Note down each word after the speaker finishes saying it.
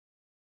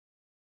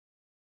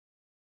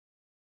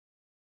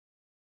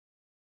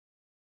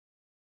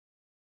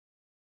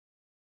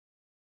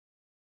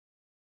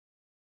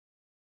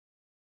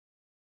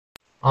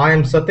I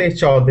am Satish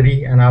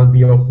Chaudhary and I'll be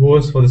your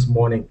host for this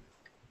morning.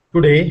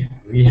 Today,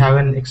 we have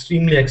an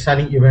extremely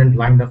exciting event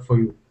lined up for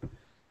you.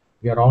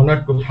 We are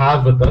honored to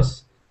have with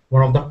us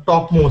one of the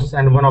topmost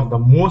and one of the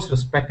most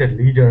respected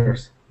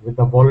leaders with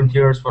the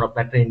Volunteers for a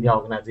Better India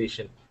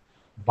organization,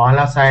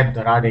 Balasaheb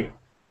Darade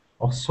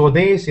of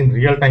Swadesh in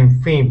real-time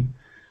fame,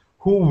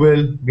 who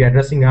will be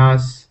addressing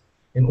us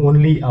in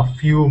only a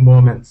few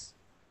moments.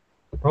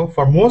 Now,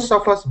 for most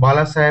of us,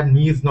 Balasaheb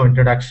needs no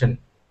introduction,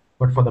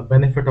 but for the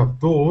benefit of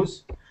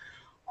those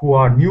who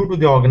are new to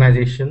the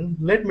organization,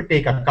 let me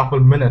take a couple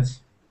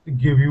minutes to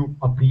give you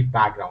a brief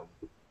background.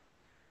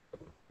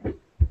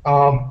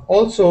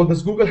 Also,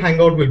 this Google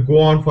Hangout will go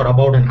on for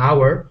about an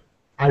hour.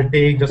 I'll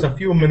take just a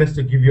few minutes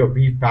to give you a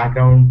brief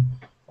background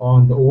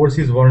on the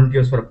Overseas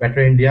Volunteers for a Better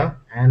India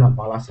and on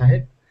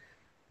Balasaheb.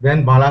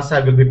 Then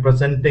Balasaheb will be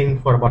presenting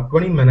for about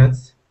 20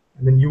 minutes,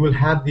 and then you will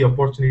have the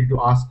opportunity to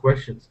ask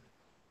questions.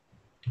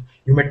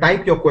 You may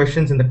type your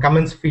questions in the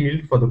comments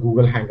field for the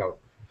Google Hangout.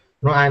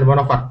 And one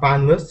of our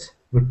panelists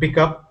will pick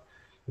up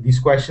these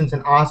questions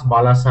and ask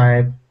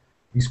Balasaheb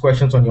these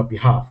questions on your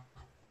behalf.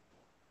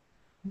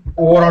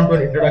 Over on to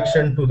an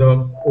introduction to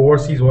the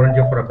Overseas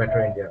Volunteer for a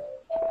Better India.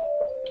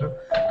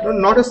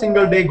 Not a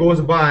single day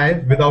goes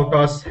by without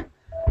us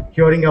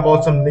hearing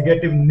about some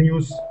negative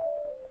news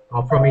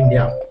from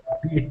India,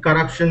 be it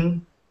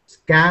corruption,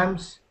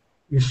 scams,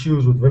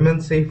 issues with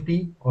women's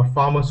safety, or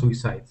farmer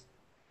suicides.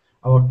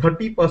 About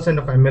 30%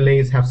 of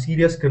MLAs have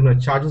serious criminal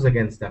charges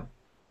against them.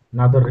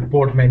 Another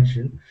report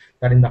mentioned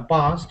that in the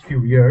past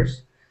few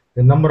years,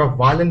 the number of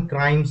violent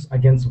crimes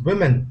against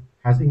women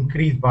has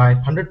increased by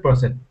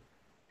 100%.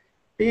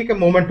 Take a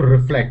moment to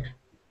reflect.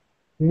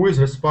 Who is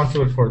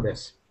responsible for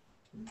this?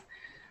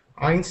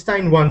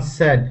 Einstein once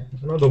said,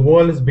 the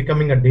world is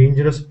becoming a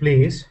dangerous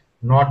place,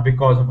 not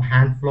because of a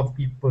handful of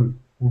people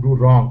who do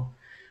wrong,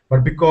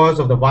 but because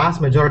of the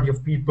vast majority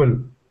of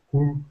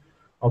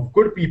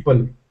good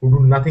people who do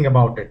nothing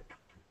about it.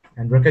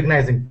 And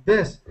recognizing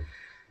this,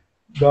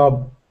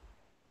 the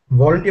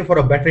Volunteer for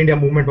a Better India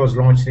movement was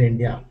launched in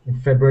India in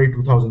February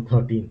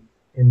 2013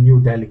 in New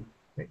Delhi.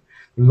 The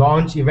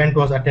launch event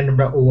was attended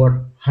by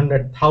over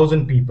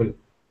 100,000 people,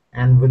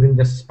 and within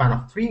the span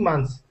of 3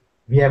 months,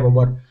 we have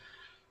over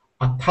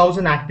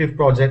 1,000 active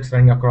projects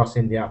running across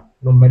India.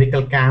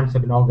 Medical camps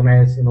have been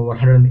organized in over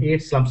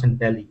 108 slums in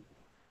Delhi.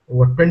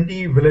 Over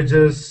 20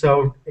 villages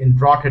served in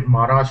drought-hit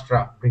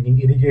Maharashtra,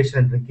 bringing irrigation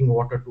and drinking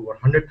water to over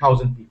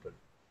 100,000 people.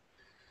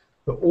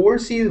 The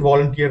Overseas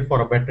Volunteer for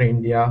a Better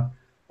India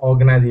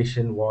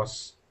organization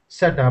was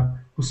set up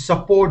to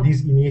support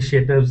these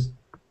initiatives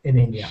in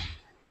India.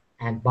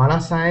 And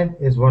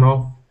Balasaheb is one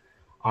of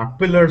our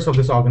pillars of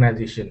this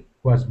organization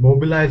who has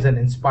mobilized and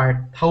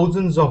inspired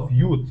thousands of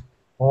youth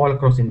all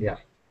across India.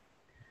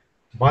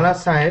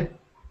 Balasaheb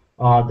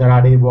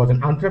Darade was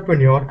an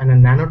entrepreneur and a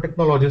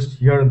nanotechnologist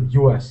here in the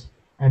US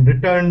and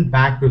returned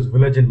back to his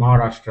village in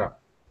Maharashtra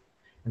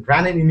and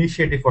ran an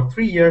initiative for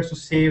 3 years to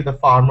save the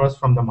farmers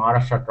from the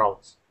Maharashtra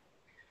Droughts.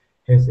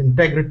 His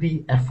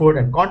integrity, effort,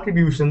 and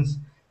contributions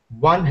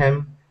won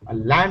him a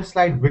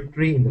landslide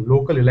victory in the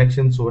local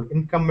elections over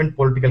incumbent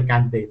political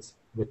candidates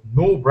with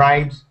no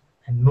bribes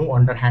and no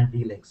underhand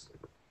dealings.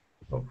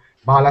 So,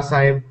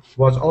 Balasaheb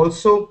was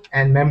also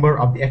a member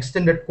of the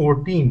extended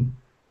core team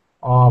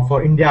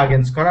for India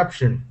Against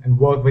Corruption and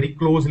worked very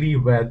closely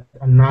with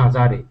Anna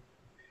Hazare,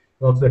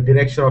 the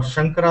director of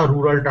Shankara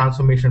Rural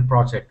Transformation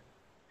Project.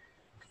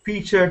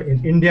 Featured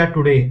in India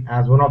Today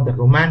as one of the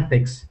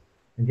romantics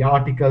in the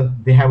article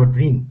They Have a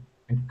Dream,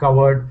 and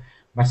covered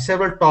by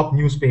several top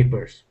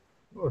newspapers.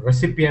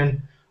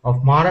 Recipient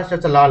of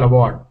Maharashtra Chalal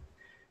Award,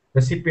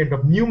 recipient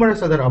of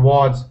numerous other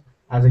awards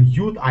as a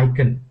youth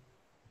icon.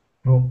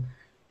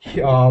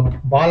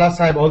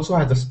 Balasaheb also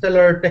has a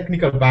stellar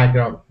technical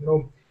background.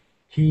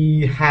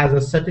 He has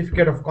a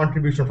certificate of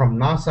contribution from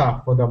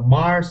NASA for the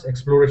Mars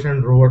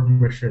Exploration Rover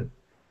mission,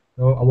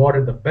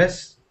 awarded the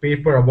Best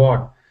Paper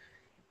Award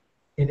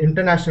in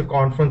International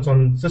Conference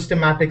on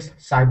Systematics,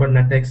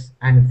 Cybernetics,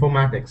 and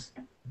Informatics.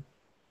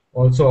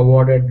 Also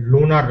awarded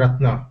Lunar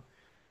Ratna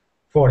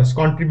for his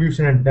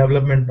contribution and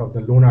development of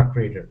the lunar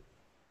crater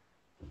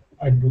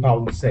in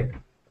 2006.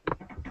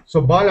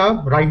 So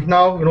Bala, right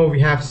now, we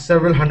have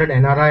several hundred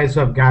NRIs who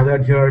have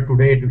gathered here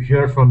today to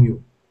hear from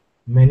you.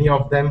 Many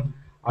of them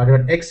are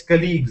your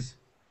ex-colleagues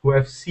who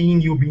have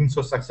seen you being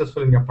so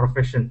successful in your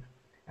profession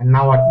and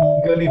now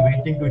are eagerly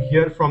waiting to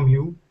hear from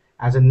you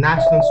as a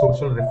national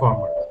social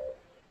reformer.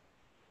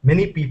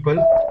 Many people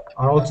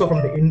are also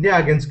from the India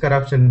Against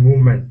Corruption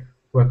movement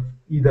who have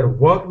either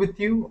worked with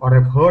you or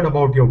have heard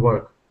about your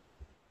work.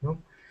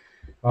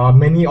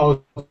 Many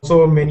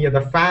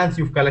other fans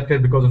you've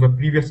collected because of your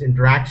previous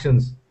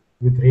interactions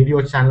with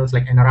radio channels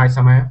like NRI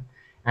Samaya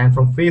and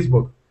from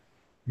Facebook.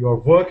 Your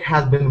work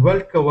has been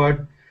well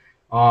covered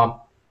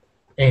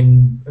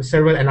in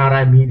several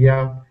NRI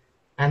media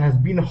and has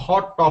been a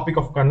hot topic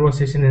of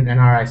conversation in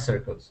NRI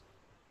circles.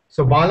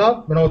 So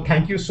Bala,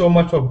 thank you so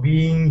much for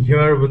being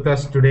here with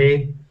us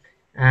today,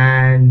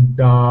 and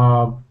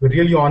we're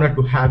really honored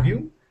to have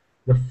you.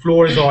 The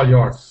floor is all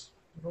yours.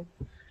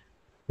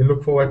 We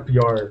look forward to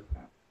your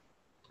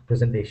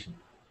presentation.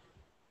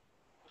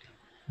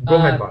 Go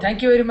ahead, Bala.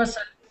 Thank you very much.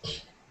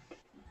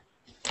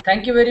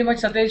 Thank you very much,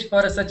 Satish,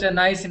 for such a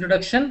nice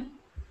introduction.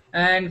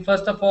 And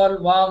first of all,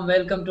 warm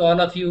welcome to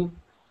all of you,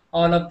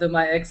 all of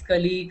my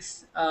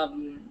ex-colleagues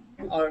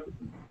or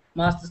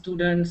master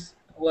students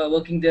who are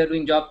working there,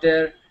 doing job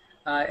there,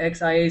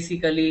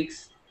 ex-IAC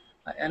colleagues,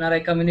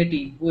 NRI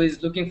community who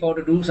is looking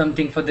forward to do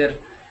something for their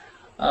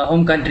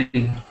home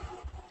country.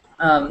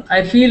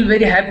 I feel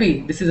very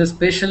happy. This is a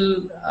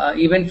special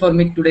event for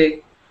me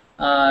today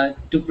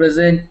to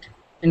present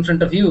in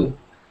front of you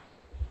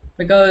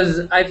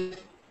because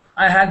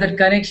I had that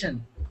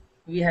connection.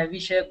 We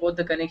share both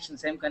the connections,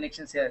 same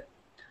connections here.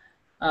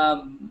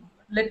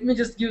 Let me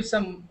just give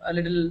some a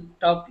little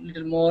talk,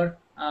 little more.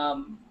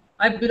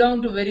 I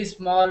belong to a very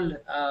small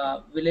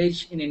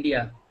village in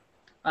India.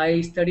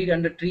 I studied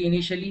under tree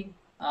initially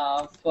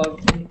for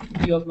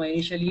few of my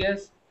initial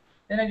years.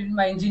 Then I did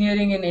my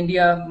engineering in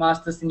India,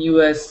 masters in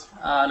US,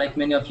 like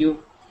many of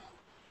you.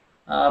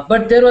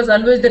 But there was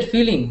always that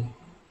feeling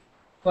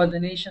for the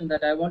nation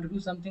that I want to do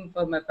something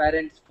for my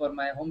parents, for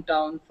my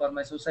hometown, for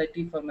my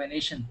society, for my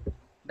nation.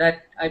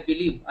 That I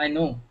believe, I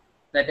know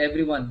that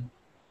everyone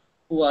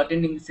who are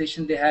attending the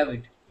session they have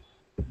it.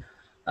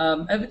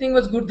 Everything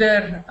was good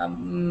there.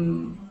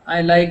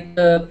 I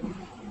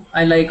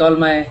like all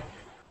my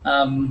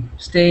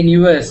stay in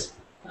US.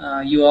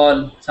 You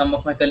all, some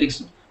of my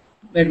colleagues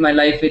made my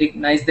life very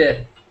nice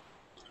there.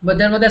 But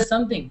there was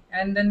something,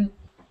 and then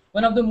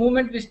one of the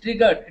movement which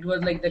triggered it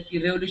was like the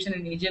revolution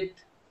in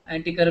Egypt,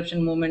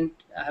 anti-corruption movement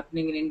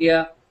happening in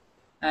India,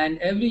 and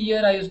every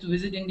year I used to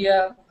visit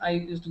India. I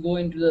used to go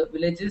into the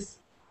villages,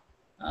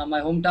 my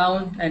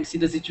hometown, and see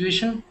the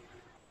situation.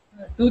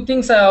 Two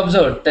things I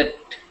observed that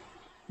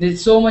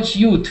there's so much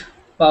youth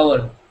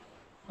power.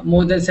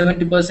 More than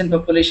 70%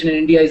 population in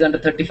India is under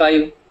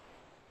 35,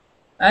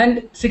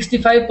 and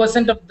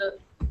 65% of the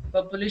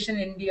population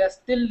in India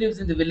still lives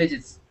in the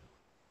villages.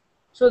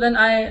 So then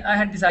I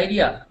had this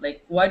idea,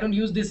 like why don't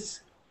use this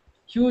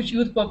huge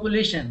youth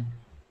population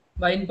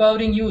by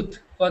empowering youth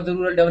for the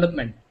rural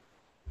development.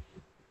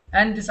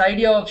 And this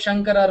idea of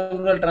Shankara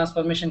rural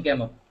transformation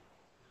came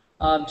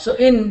up. So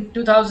in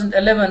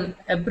 2011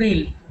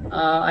 April,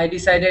 I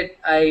decided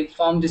I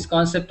formed this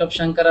concept of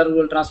Shankara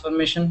rural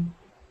transformation,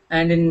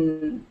 and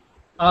in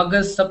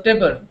August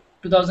September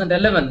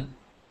 2011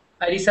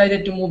 I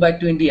decided to move back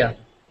to India.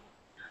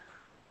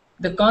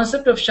 The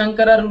concept of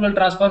Shankara rural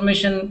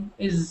transformation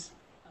is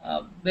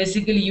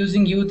basically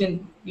using youth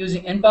in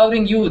using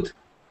empowering youth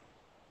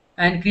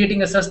and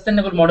creating a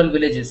sustainable model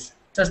villages,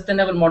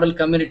 sustainable model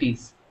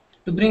communities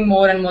to bring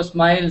more and more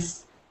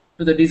smiles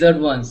to the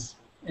deserved ones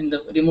in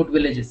the remote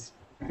villages.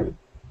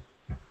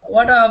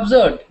 What I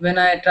observed when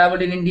I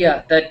traveled in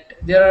India that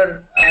there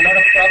are a lot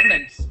of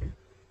problems.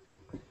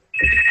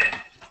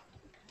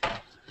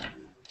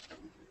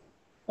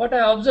 What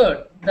I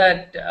observed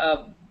that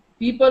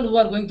people who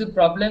are going through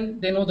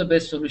problem, they know the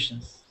best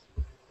solutions.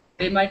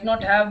 They might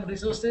not have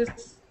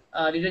resources,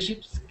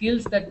 leadership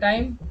skills that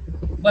time,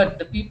 but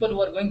the people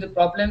who are going through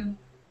problem,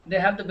 they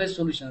have the best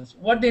solutions.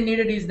 What they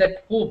needed is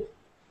that hope,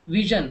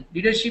 vision,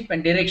 leadership,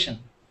 and direction.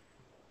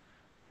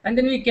 And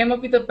then we came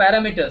up with the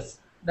parameters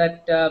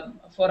that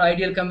for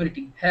ideal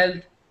community: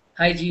 health,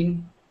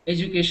 hygiene,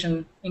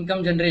 education,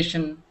 income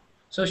generation,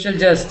 social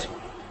just.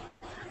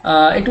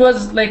 It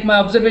was like my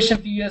observation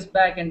a few years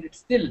back, and it's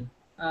still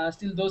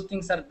those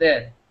things are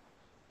there.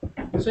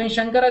 So in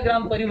Shankara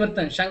Gram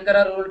Parivartan,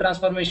 Shankara rural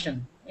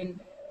transformation,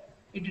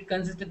 it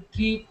consisted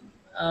three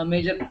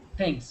major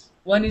things.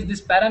 One is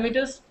these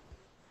parameters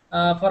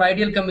for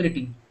ideal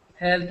community: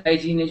 health,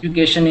 hygiene,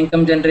 education,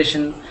 income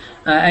generation,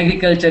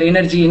 agriculture,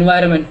 energy,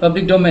 environment,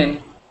 public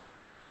domain.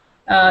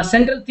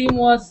 Central theme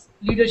was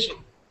leadership.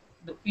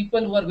 The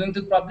people who are going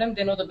through problem,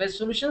 they know the best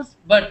solutions,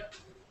 but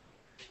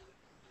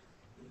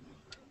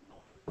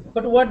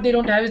what they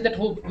don't have is that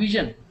hope,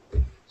 vision.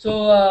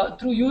 So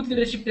through youth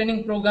leadership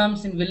training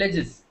programs in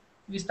villages,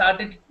 we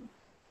started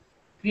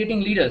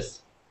creating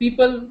leaders.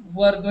 People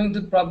who are going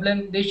through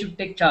problem, they should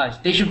take charge.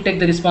 They should take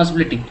the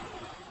responsibility.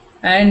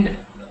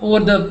 And over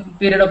the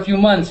period of few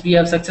months, we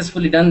have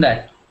successfully done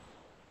that.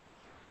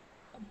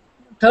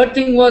 Third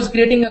thing was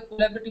creating a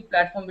collaborative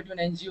platform between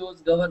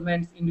NGOs,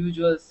 governments,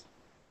 individuals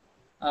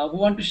who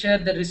want to share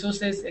their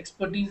resources,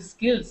 expertise,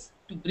 skills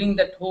to bring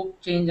that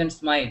hope, change, and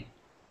smile.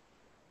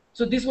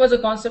 So this was a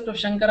concept of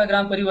Shankara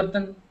Gram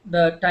Parivartan.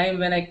 The time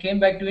when I came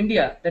back to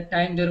India, that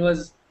time there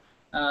was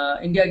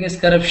India against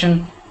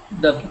corruption,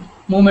 the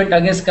movement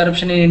against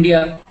corruption in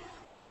India.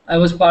 I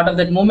was part of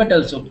that movement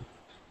also.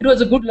 It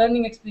was a good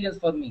learning experience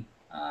for me.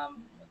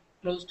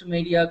 Close to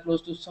media,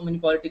 close to so many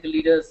political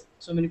leaders,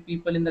 so many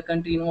people in the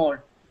country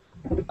involved.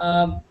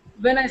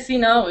 When I see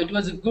now, it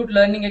was a good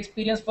learning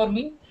experience for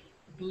me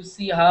to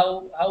see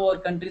how our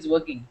country is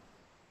working.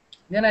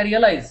 Then I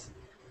realized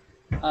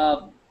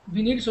uh,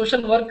 we need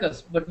social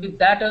workers, but with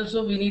that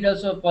also we need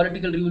also a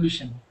political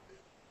revolution.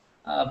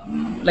 Uh,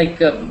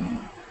 like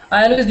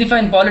I always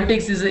define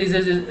politics is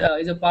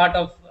a part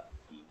of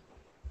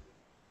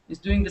is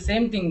doing the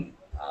same thing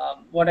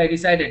what I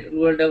decided: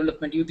 rural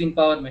development, youth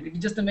empowerment. It is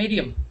just a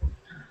medium,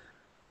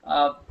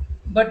 uh,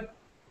 but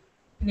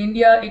in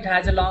India, it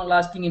has a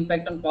long-lasting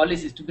impact on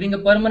policies to bring a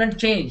permanent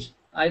change.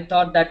 I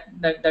thought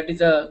that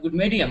is a good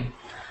medium,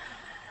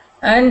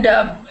 and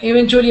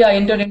eventually I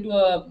entered into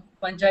a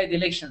panchayat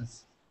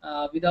elections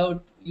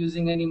without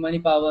using any money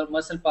power,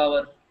 muscle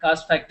power,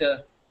 caste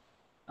factor.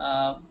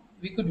 Uh,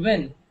 we could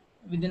win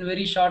within a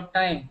very short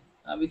time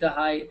with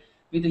a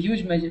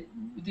huge measure,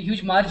 with a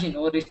huge margin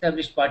over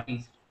established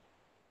parties.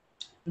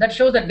 That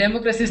shows that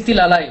democracy is still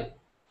alive.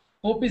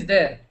 Hope is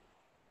there.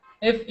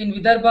 If in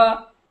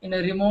Vidarbha, in a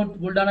remote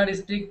Buldana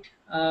district,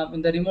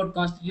 in the remote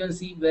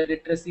constituency where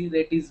literacy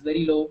rate is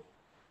very low,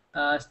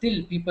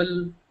 still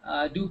people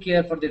do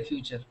care for their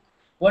future.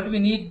 What we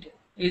need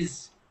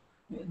is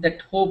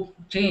that hope,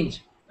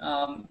 change.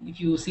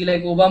 If you see,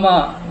 like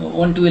Obama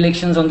won two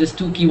elections on these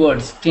two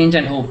keywords, change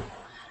and hope.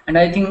 And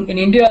I think in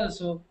India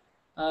also,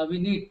 we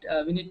need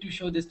to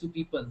show this to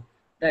people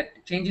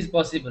that change is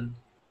possible.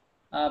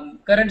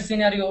 Current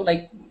scenario,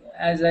 like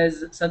as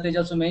Satyaj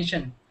also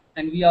mentioned,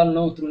 and we all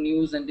know through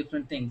news and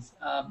different things,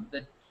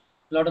 that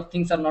a lot of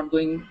things are not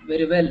going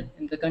very well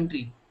in the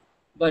country,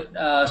 but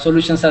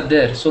solutions are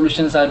there.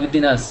 Solutions are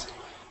within us.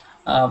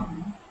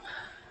 Um,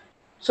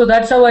 so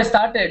that's how I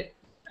started.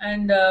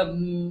 And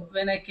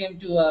when I came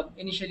to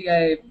initially,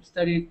 I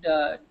studied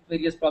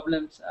various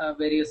problems,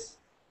 various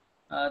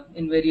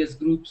in various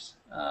groups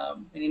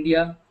in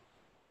India.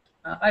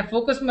 I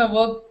focused my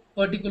work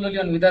particularly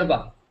on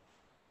Vidarbha.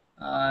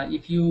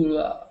 If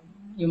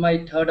you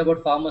might heard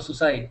about farmer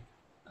suicide.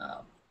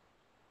 Uh,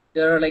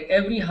 there are like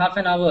every half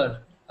an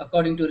hour,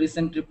 according to a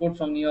recent report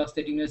from New York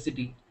State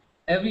University,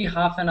 every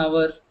half an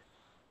hour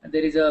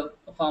there is a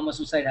farmer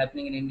suicide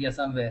happening in India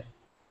somewhere.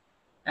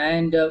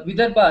 And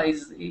Vidarbha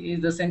is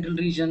the central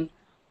region.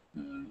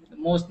 The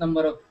most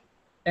number of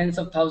tens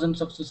of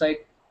thousands of suicide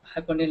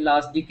happened in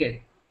last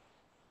decade.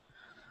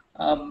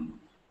 Um,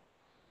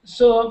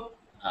 so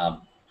uh,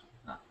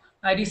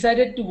 I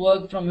decided to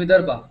work from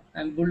Vidarbha,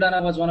 and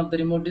Buldana was one of the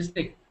remote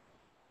districts.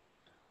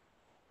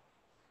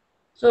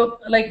 So,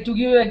 like to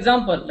give you an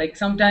example, like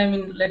sometime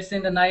in, let's say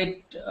in the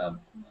night,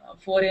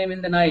 4 a.m.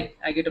 in the night,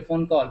 I get a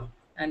phone call,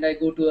 and I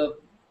go to a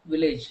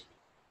village,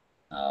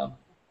 uh,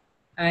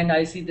 and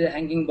I see the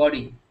hanging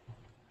body.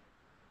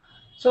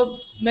 So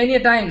many a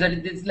times that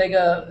it's like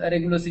a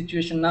regular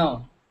situation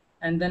now.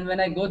 And then when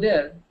I go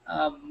there,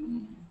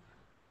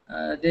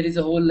 there is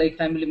a whole like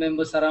family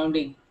member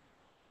surrounding.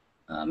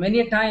 Many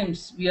a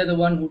times we are the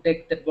one who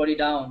take that body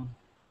down.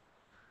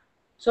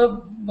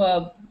 So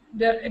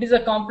there, it is a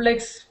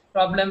complex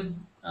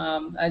problem.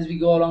 As we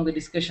go along the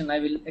discussion, I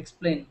will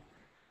explain.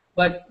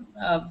 But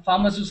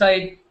farmer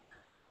suicide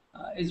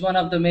is one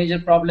of the major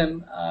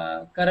problem.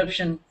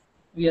 Corruption,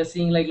 we are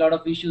seeing like a lot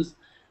of issues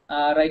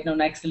right now,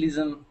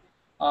 naxalism,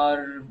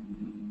 or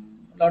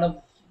a lot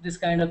of this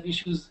kind of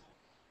issues,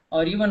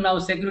 or even now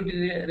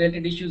security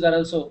related issues are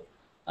also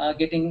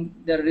getting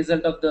the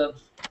result of the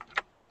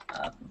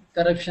uh,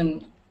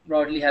 corruption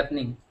broadly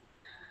happening.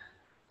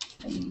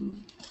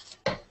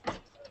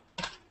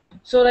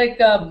 So like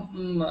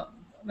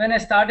when I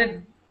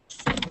started,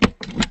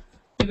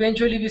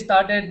 eventually we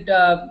started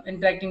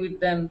interacting with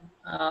them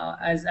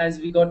as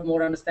we got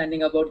more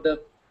understanding about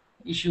the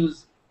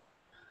issues.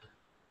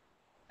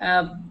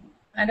 And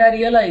I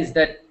realized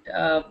that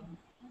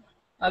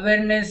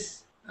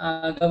awareness,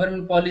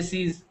 government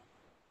policies,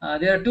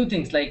 there are two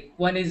things. Like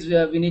one is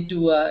we need to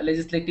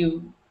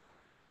legislative.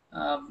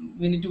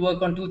 We need to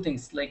work on two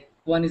things. Like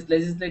one is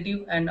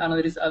legislative, and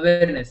another is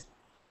awareness.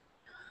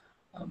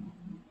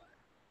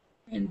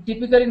 In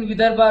typical in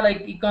Vidarbha,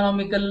 like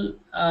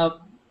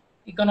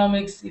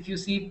economics, if you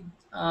see,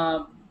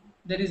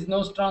 there is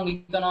no strong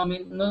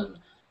economy,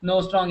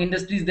 no strong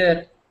industries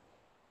there.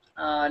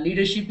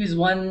 Leadership is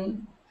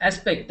one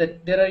aspect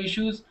that there are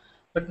issues,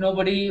 but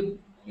nobody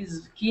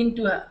is keen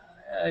to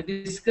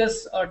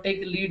discuss or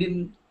take a lead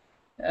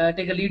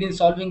in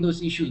solving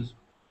those issues.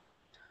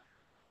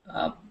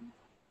 Uh,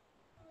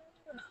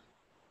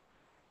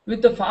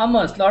 with the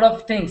farmers, lot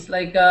of things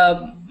like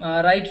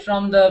right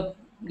from the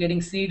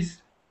getting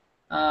seeds,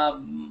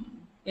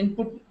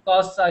 input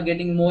costs are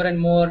getting more and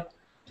more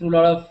through a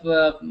lot of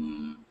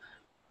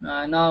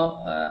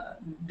now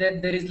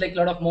there is like a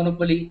lot of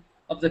monopoly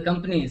of the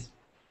companies,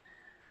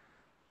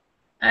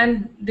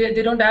 and they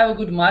don't have a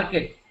good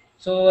market,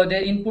 so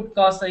their input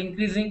costs are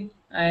increasing,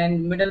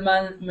 and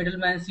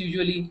middleman's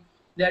usually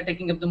they are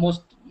taking up the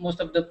most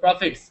of the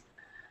profits,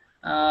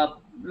 uh,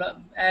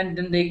 and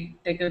then they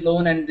take a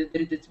loan, and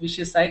there is this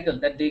vicious cycle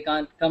that they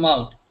can't come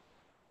out.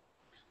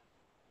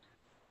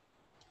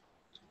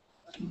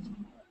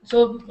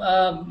 So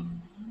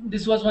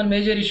this was one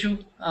major issue.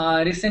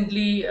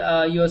 Recently,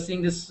 you are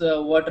seeing this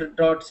water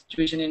drought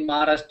situation in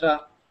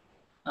Maharashtra,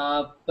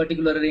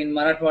 particularly in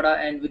Marathwada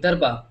and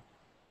Vidarbha,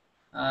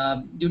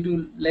 due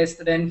to less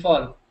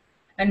rainfall.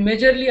 And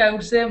majorly, I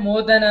would say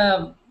more than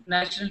a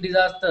natural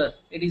disaster,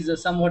 it is a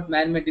somewhat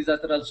man-made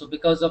disaster also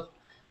because of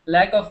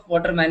lack of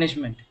water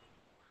management,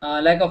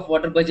 lack of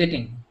water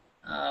budgeting.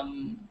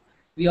 Um,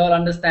 We all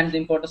understand the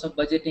importance of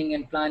budgeting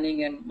and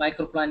planning and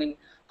micro planning,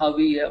 how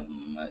we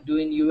do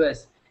in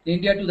US. In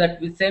India too,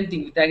 that with same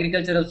thing with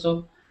agriculture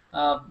also,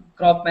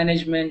 crop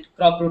management,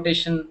 crop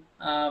rotation.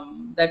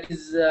 That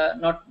is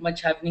not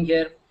much happening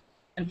here,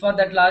 and for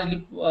that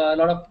largely a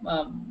lot of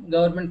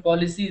government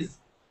policies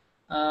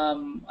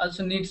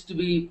also needs to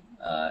be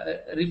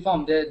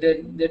reformed.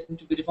 They need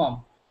to be reformed.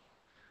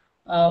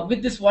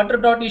 With this water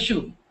drought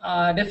issue,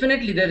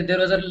 definitely there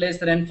was a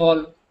less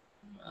rainfall,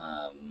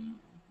 um,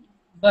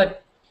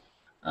 but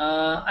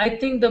I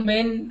think the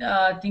main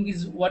thing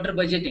is water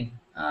budgeting.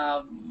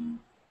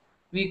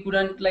 We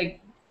couldn't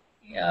like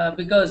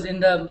because in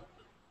the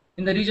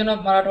region of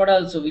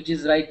Marathwada also, which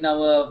is right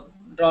now a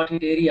drought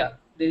hit area,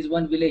 there is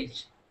one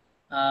village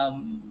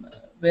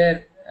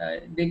where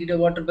they did a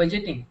water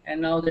budgeting,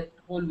 and now that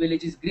whole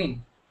village is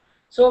green.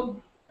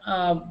 So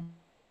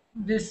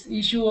this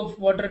issue of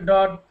water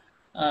drought,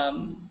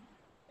 um,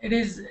 it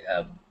is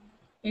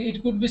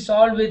it could be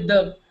solved with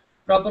the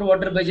proper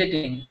water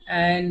budgeting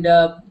and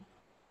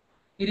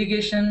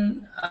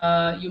irrigation.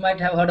 You might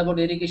have heard about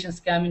irrigation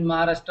scam in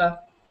Maharashtra.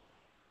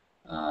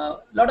 A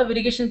lot of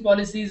irrigation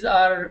policies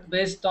are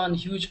based on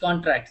huge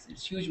contracts.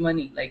 It's huge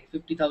money, like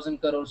 50,000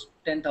 crores,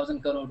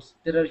 10,000 crores.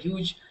 There are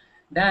huge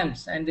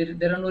dams, and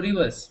there are no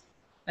rivers.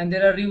 And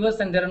there are rivers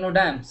and there are no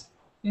dams.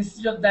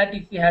 Instead of that,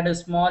 if we had a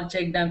small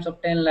check dams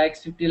of 10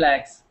 lakhs, 50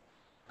 lakhs,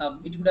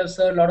 it would have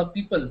served a lot of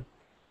people,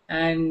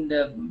 and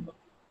a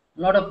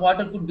lot of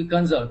water could be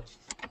conserved.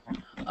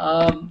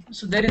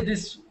 So there is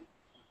this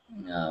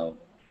uh,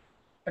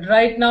 but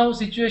right now,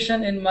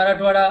 situation in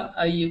Marathwada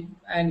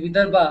and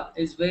Vidarbha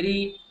is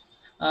very,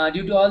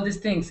 due to all these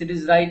things, it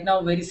is right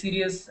now very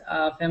serious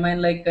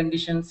famine-like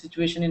condition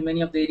situation in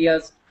many of the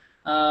areas.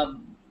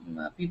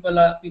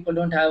 People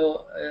don't have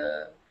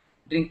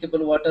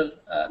drinkable water.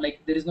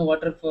 Like there is no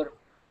water for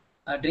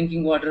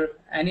drinking water.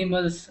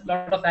 Animals, a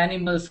lot of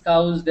animals,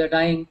 cows, they're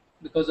dying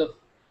because of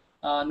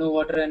no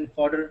water and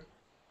fodder.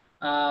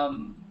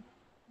 Um,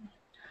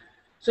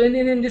 so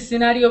in this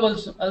scenario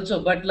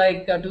also, but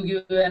like to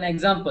give you an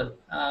example,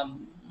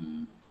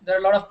 there are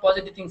a lot of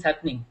positive things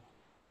happening.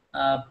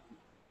 Uh,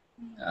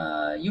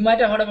 you might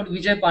have heard about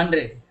Vijay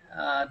Pandre,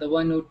 the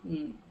one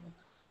who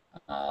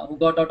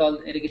got out all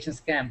irrigation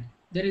scam.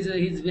 There is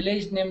his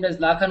village named as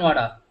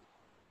Lakhanwada.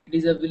 It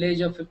is a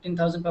village of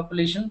 15,000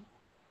 population.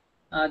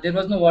 There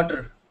was no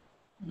water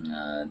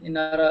in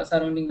our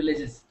surrounding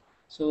villages.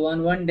 So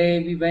on one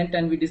day we went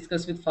and we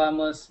discussed with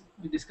farmers.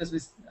 We discussed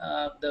with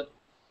the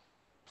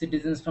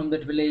citizens from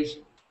that village,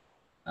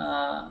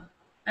 uh,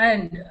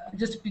 and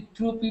just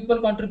through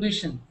people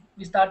contribution,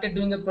 we started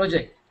doing a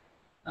project.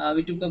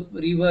 We took a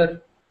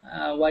river,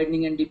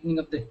 widening and deepening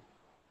of the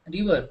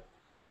river.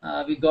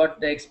 We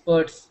got the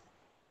experts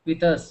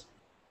with us.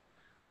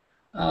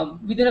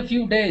 Within a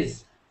few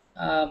days,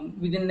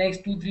 within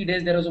next 2 3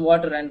 days, there was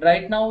water, and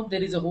right now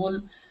there is a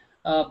water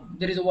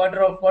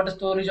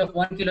storage of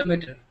 1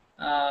 kilometer.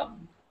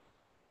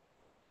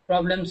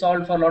 Problem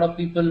solved for a lot of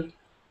people.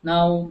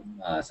 Now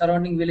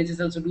surrounding villages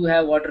also do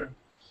have water.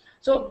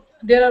 So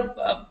there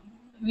are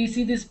we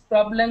see these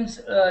problems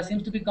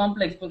seems to be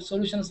complex, but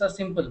solutions are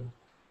simple.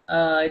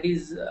 It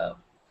is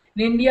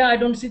in India, I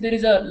don't see there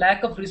is a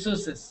lack of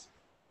resources.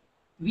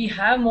 We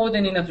have more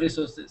than enough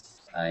resources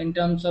in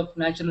terms of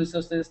natural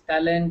resources,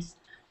 talents,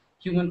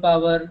 human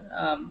power,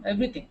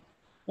 everything.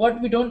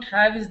 What we don't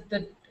have is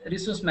the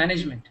resource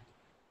management,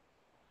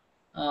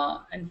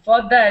 and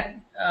for that,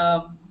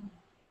 uh,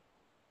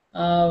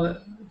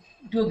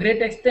 to a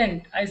great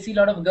extent, I see a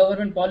lot of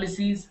government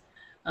policies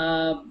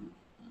uh,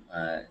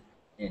 uh,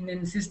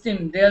 in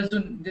system. They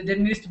also there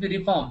needs to be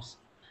reforms.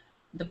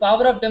 The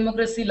power of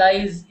democracy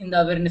lies in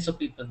the awareness of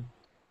people.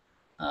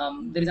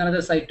 There is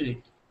another side to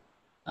it.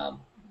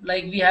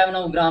 Like we have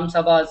now gram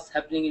sabhas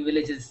happening in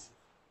villages.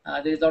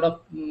 There is a lot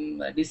of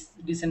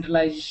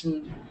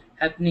decentralization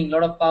happening. A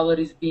lot of power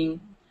is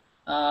being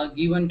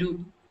given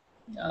to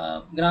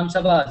gram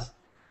sabhas.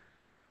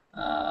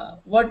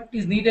 What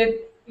is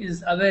needed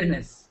is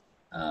awareness.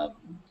 Uh,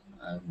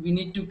 we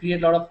need to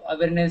create a lot of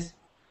awareness.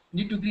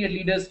 We need to create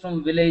leaders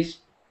from village.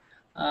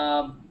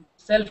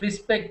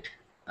 Self-respect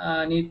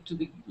need to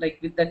be like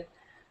with the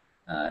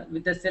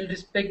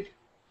self-respect,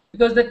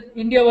 because that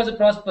India was a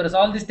prosperous.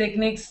 All these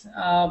techniques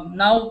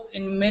now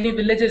in many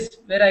villages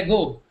where I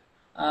go,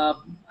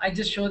 I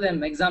just show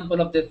them example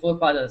of their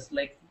forefathers.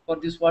 Like for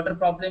this water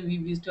problem, we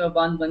used to have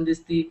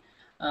bandisti,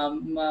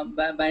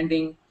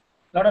 banding,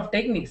 lot of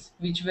techniques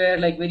which were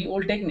like very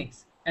old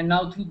techniques, and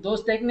now through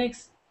those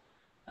techniques,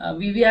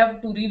 we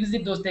have to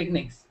revisit those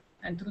techniques,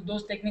 and through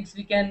those techniques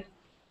we can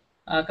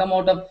come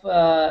out of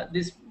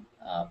these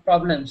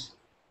problems.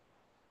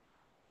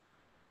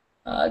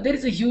 There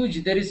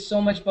is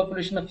so much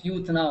population of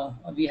youth now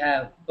we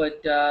have,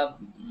 but uh,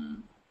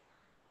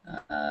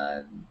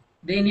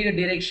 they need a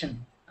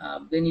direction,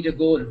 they need a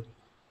goal,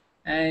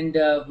 and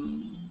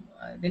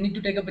they need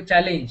to take up a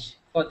challenge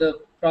for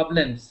the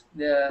problems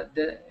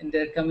in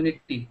their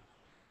community.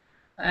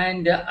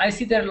 And I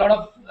see there are a lot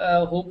of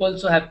hope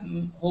also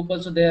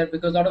there,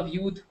 because a lot of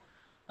youth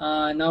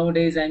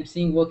nowadays I'm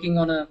seeing working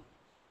on a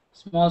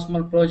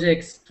small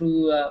projects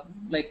through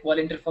like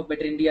Volunteer for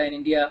Better India in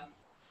India.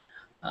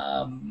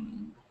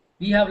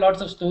 We have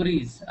lots of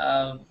stories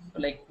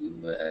like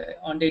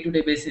on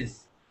day-to-day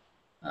basis.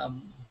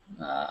 Um,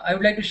 I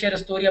would like to share a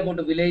story about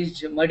a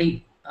village,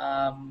 Madi,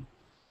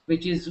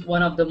 which is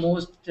one of the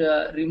most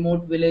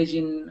remote village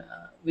in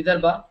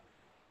Vidarbha.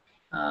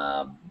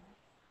 Um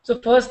so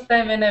first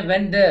time when I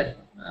went there,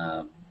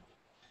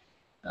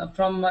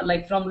 from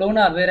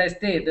Lona where I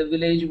stay, the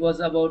village was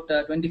about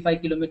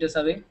 25 kilometers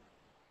away,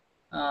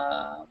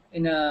 uh,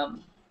 in a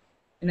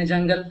in a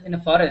jungle, in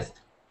a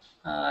forest.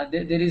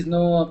 There is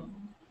no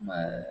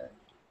uh,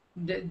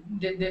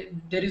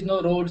 there is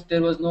no roads.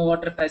 There was no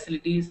water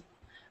facilities.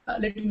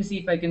 Let me see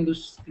if I can do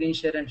screen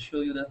share and show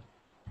you the.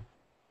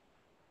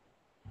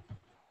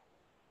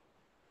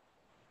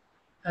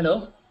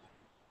 Hello.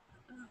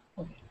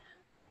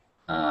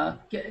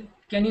 Okay.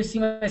 Can you see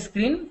my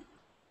screen?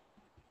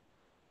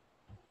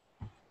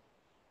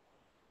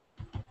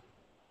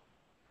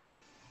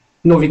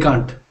 No, we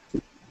can't.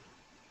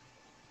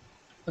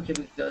 Okay,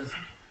 because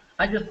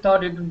I just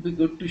thought it would be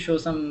good to show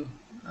some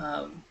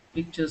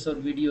pictures or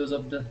videos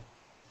of the.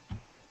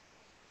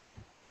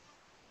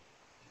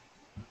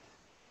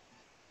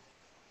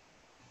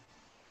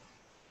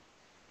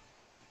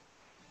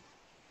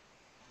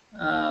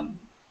 Um,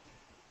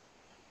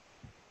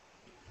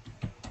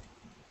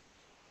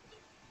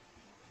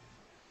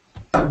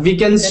 We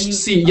can can you?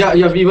 see. Yeah,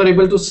 yeah, we were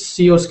able to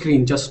see your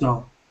screen just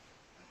now.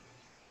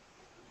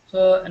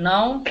 So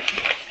now,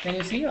 can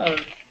you see or?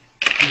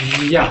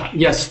 Yeah,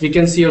 yes, we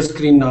can see your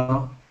screen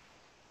now.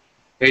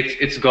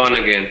 It's gone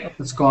again.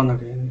 It's gone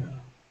again.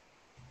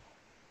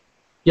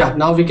 Yeah, yeah,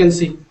 now we can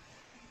see.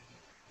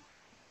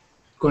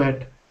 Go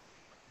ahead.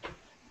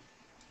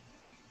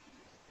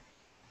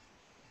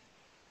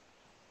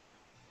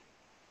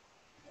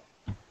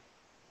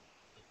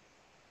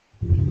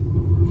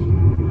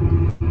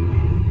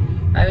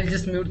 I will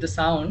just mute the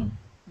sound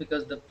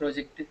because the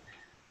project.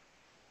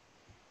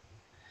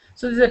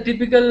 So these are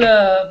typical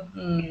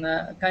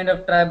kind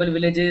of tribal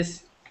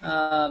villages.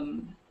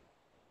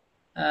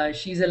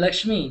 She's a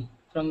Lakshmi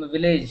from a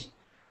village.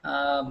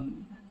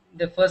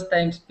 The first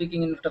time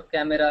speaking in front of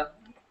camera,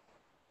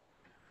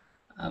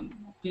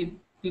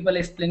 people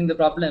explaining the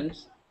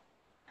problems.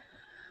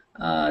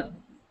 Uh,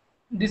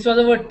 this was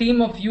our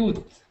team of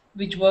youth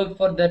which worked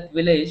for that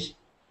village.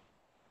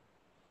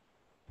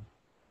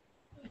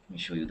 Let me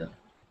show you the.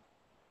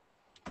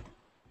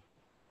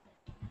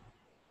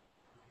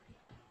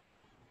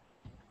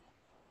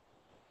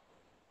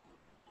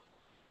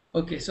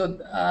 Okay, so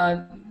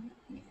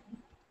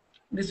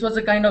this was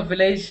a kind of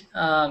village.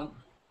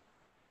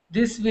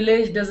 This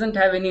village doesn't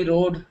have any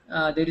road.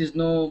 There is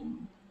no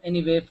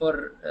any way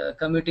for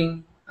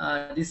commuting.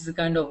 This is the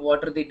kind of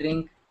water they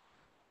drink.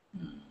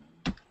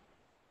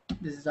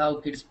 This is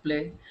how kids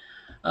play.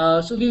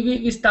 So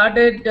we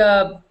started.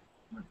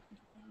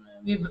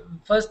 We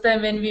first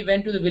time when we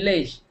went to the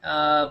village,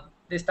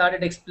 they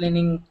started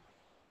explaining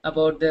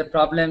about their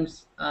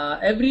problems.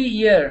 Every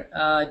year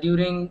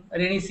during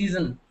rainy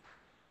season,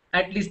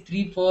 at least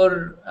 3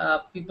 4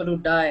 people who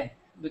die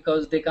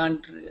because they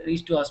can't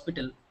reach to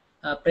hospital.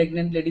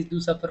 Pregnant ladies do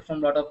suffer from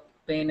a lot of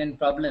pain and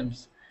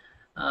problems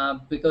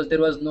because there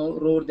was no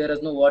road, there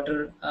was no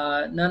water.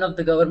 None of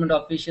the government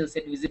officials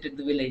had visited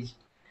the village.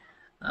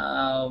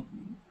 uh,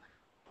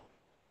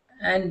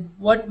 and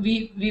what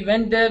we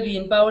went there, we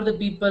empowered the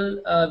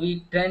people,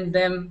 we trained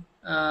them,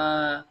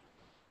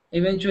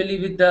 eventually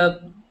with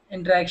the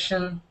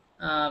interaction,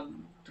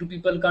 through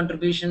people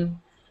contribution,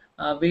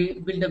 we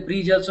built a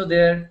bridge also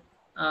there.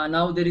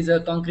 Now there is a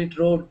concrete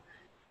road.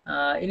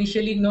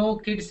 Initially no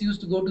kids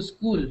used to go to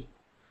school,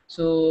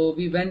 so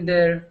we went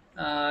there,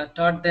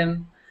 taught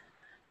them,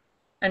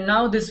 and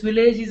now this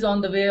village is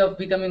on the way of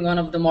becoming one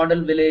of the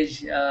model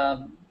village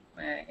in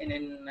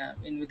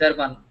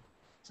Vidarbha.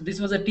 So this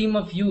was a team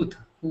of youth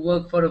who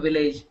work for a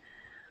village.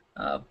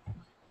 Uh,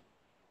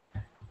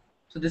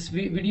 so this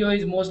video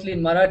is mostly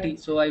in Marathi,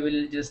 so I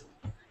will just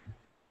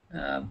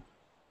uh,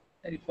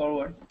 carry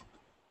forward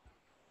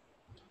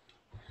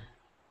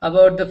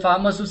about the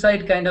farmer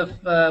suicide kind of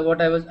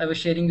what I was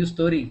sharing you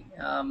story.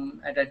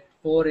 At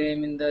 4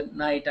 a.m. in the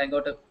night, I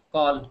got a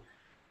call,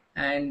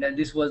 and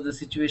this was the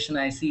situation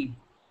I see.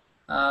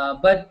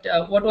 But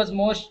what was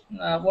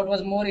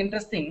more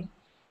interesting,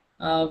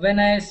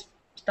 when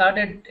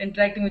started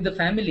interacting with the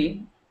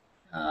family,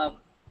 uh,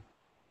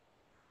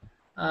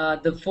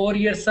 the 4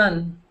 year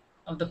son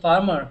of the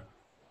farmer,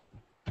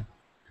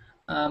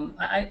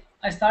 I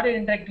started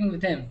interacting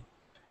with him,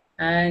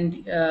 and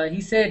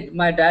he said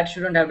my dad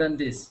shouldn't have done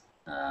this.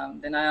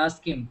 Then I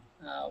asked him,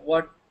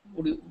 what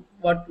would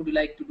you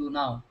like to do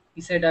now? He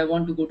said, I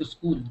want to go to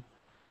school.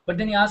 But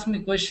then he asked me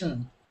a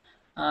question,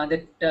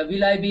 that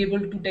will I be able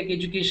to take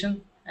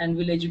education, and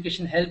will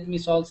education help me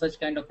solve such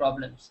kind of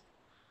problems?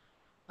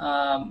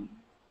 um,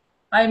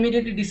 I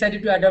immediately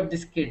decided to adopt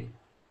this kid,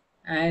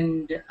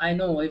 and I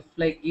know if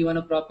like given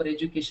a proper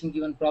education,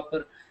 given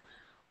proper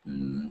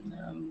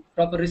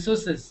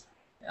resources,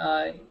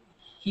 uh,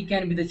 he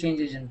can be the change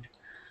agent.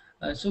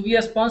 So we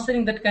are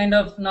sponsoring that kind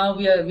of. Now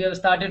we have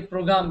started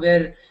program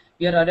where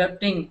we are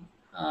adopting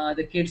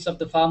the kids of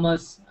the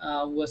farmers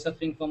who are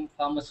suffering from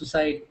farmer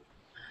suicide.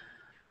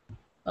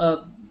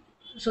 Uh,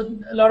 so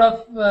a lot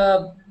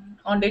of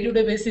on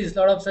day-to-day basis, a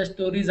lot of such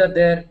stories are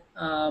there.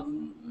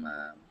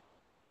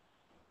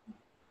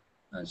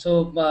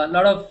 So a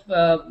lot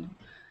of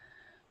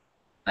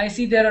I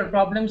see there are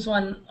problems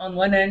on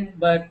one end,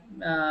 but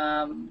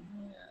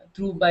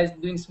through by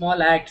doing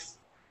small acts,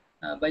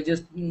 by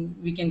just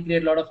we can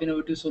create a lot of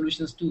innovative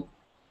solutions too.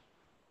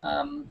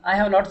 I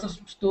have lots of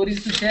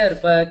stories to share,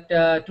 but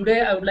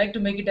today I would like to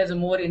make it as a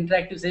more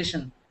interactive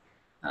session.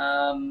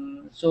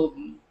 So,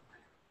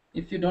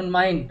 if you don't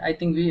mind, I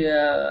think we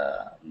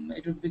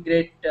it would be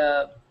great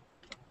uh,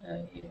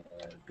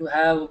 to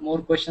have more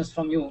questions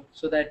from you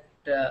so that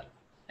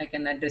I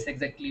can address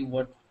exactly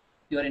what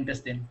you are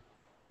interested in.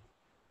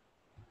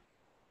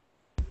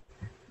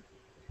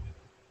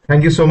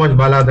 Thank you so much,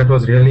 Bala. That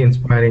was really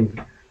inspiring.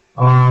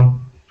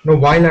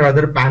 While our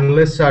other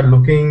panelists are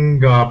looking,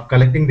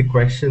 collecting the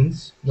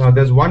questions, now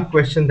there's one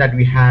question that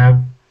we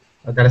have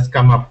that has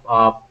come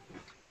up.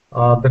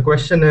 The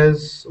question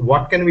is,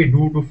 what can we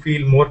do to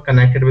feel more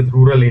connected with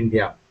rural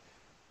India?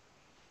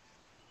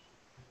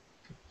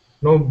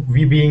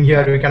 We being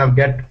here, we kind of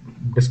get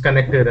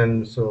disconnected,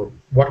 and so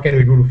what can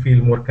we do to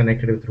feel more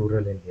connected with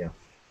rural India?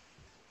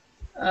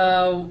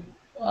 Uh,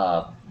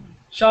 uh,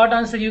 Short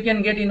answer, you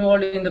can get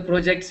involved in the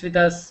projects with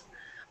us.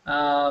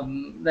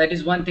 That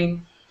is one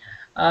thing.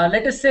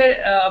 Let us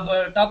say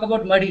talk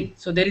about Muddy.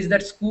 So there is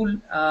that school.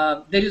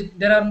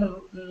 There are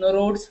no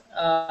roads.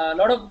 A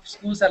lot of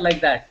schools are like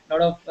that. A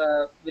lot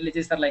of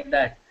villages are like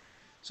that.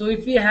 So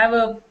if we have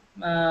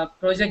a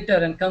projector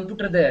and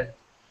computer there,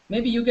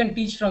 maybe you can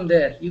teach from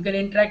there. You can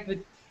interact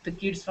with the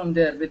kids from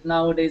there. With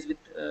nowadays, with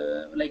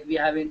like we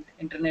have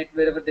internet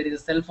wherever there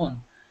is a cell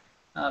phone,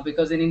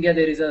 because in India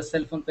there is a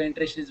cell phone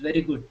penetration is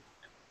very good.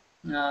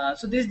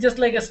 So this is just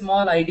like a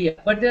small idea,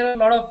 but there are a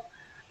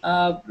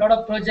lot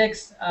of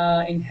projects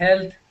in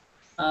health,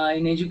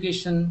 in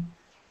education,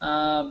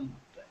 um,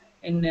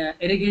 in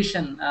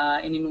irrigation,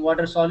 in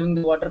water, solving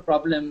the water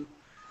problem.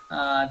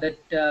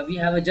 That we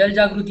have a Jal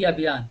Jagruti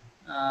Abhiyan.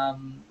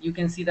 You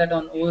can see that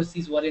on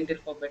Overseas Volunteer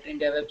for Better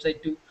India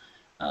website too.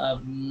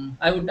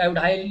 I would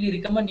highly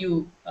recommend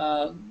you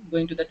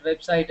going to that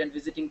website and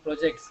visiting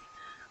projects.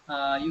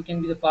 You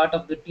can be the part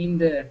of the team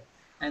there,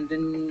 and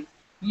then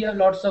we have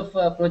lots of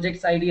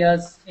projects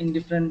ideas in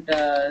different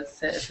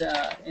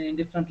in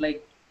different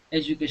like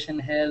education,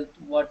 health,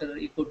 water,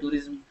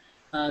 ecotourism,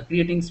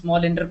 creating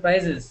small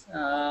enterprises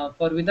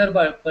for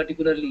Vidarbha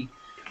particularly.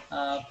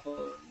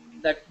 For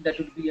that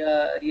would be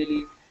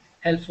really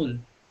helpful.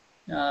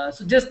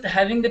 So just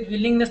having that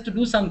willingness to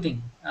do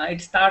something, it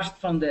starts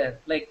from there.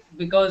 Like,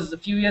 because a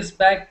few years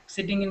back,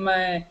 sitting in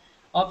my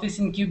office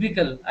in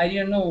cubicle, I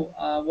didn't know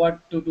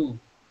what to do,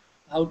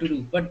 how to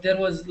do. But there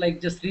was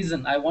like just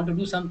reason. I want to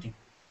do something.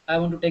 I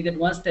want to take that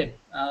one step,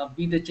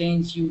 be the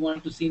change you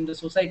want to see in the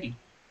society.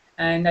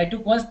 And I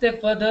took one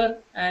step further,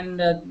 and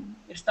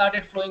it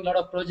started flowing a lot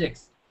of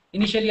projects.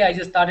 Initially, I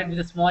just started with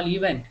a small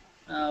event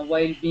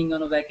while being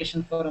on a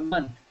vacation for a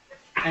month,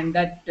 and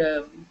that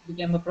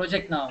became a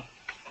project now.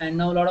 And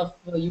now a lot of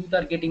youth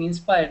are getting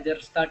inspired. They're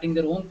starting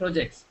their own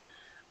projects.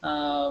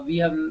 We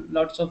have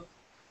lots of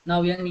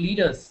now young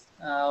leaders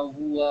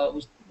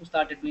who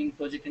started doing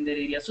project in their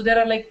area. So there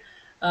are like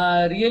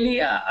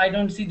really I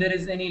don't see there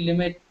is any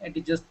limit. It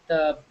is just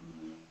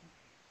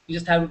you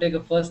just have to take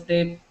a first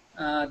step,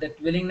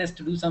 that willingness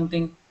to do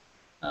something,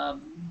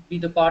 be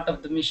the part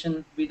of the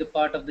mission, be the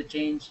part of the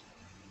change.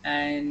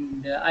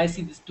 And I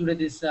see this today,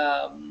 this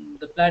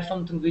the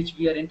platform through which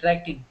we are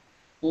interacting,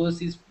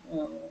 overseas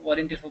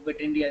volunteer for better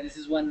India. This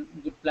is one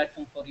good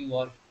platform for you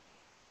all.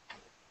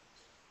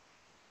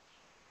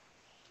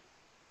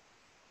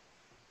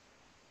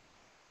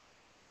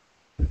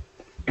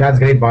 That's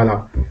great,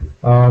 Bala.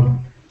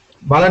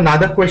 Bala,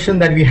 another question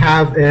that we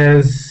have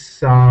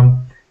is,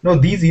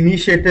 these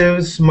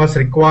initiatives must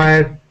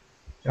require,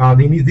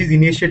 these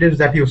initiatives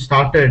that you've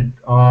started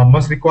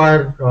must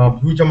require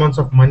huge amounts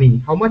of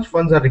money. How much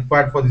funds are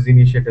required for these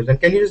initiatives? And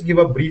can you just give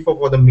a brief of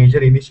what the major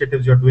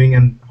initiatives you're doing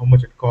and how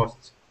much it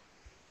costs?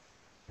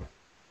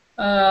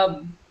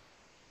 Um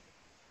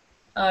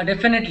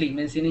Definitely,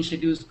 means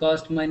initiatives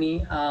cost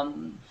money.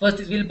 First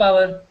is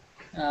willpower.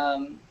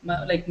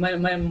 Like my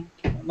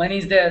money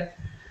is there.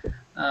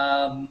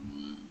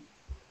 Um,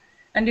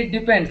 and it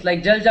depends,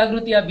 like Jal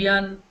Jagruti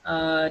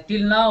Abhiyan,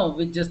 till now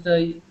with just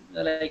a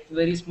like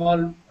very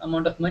small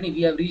amount of money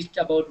we have reached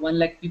about 1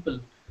 lakh people.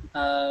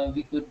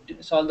 We could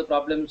solve the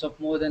problems of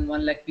more than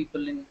 1 lakh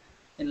people in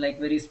like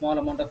very small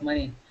amount of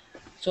money.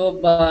 So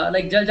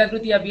like Jal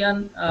Jagruti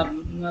Abhiyan,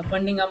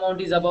 funding amount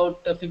is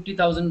about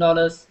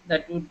 $50,000.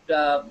 That would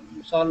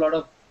solve a lot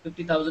of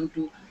 50,000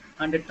 to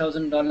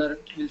 $100,000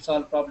 will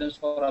solve problems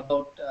for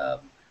about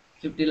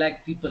 50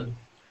 lakh people.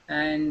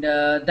 And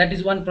that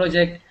is one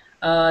project.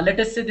 Let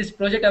us say this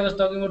project I was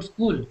talking about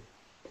school.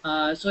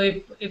 So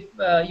if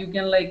you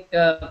can like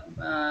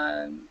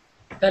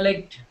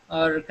collect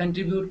or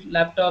contribute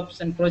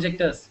laptops and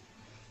projectors,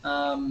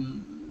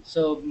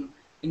 So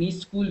in each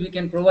school we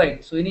can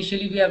provide. So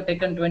initially we have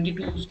taken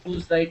 22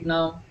 schools right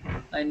now.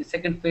 In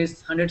second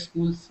phase, 100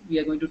 schools we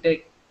are going to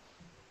take.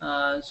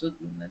 So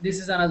this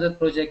is another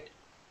project.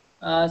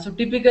 So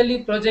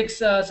typically projects,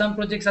 some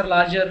projects are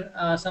larger,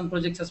 some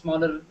projects are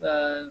smaller,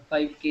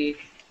 5K,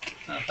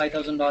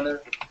 $5,000.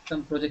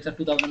 Some projects are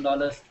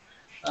 $2,000.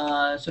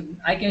 So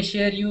I can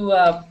share you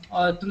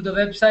through the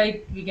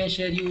website. We can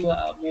share you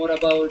more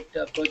about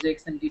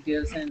projects and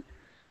details, and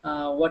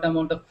what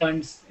amount of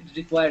funds is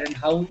required and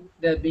how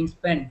they are being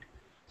spent.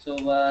 So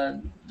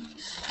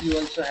you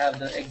also have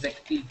the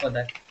exact feel for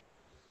that.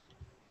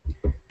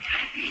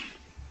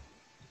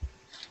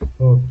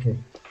 Okay.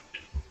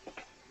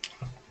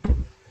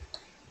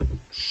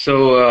 So,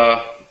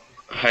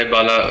 hi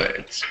Bala,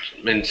 it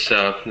means there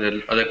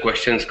are other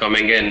questions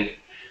coming in,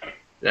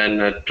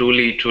 and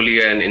truly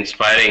an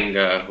inspiring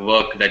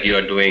work that you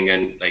are doing,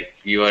 and like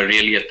you are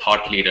really a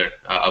thought leader,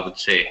 I would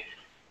say,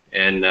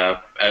 and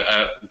a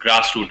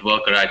grassroots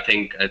worker. I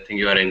think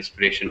you are an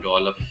inspiration to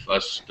all of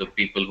us, the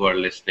people who are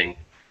listening.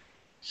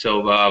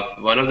 So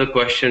one of the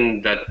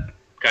questions that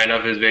kind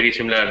of is very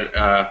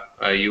similar,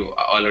 you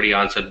already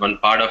answered one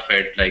part of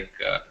it. Like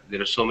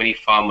there are so many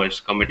farmers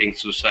committing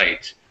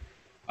suicides,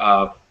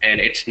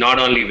 and it's not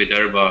only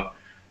Vidarbha,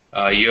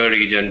 your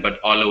region, but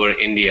all over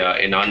India,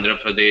 in Andhra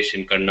Pradesh,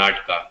 in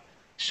Karnataka.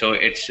 So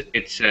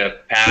it's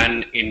a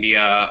pan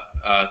India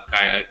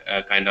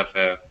kind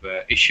of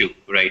issue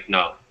right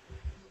now.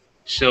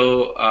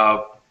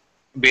 So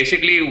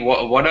basically,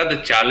 what are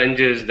the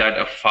challenges that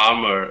a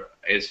farmer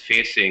is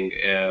facing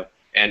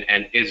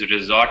and is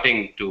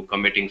resorting to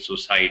committing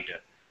suicide?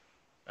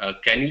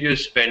 Can you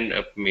just spend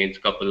means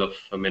couple of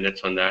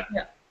minutes on that?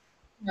 Yeah.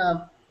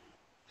 Uh,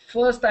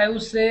 First, I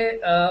would say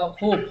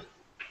hope.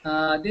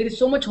 There is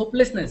so much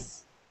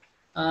hopelessness.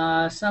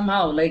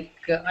 Somehow, like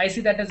I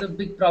see that as a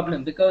big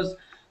problem, because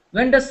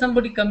when does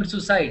somebody commit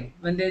suicide?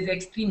 When there is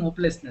extreme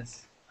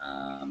hopelessness,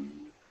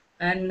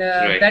 and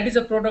Right, that is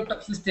a product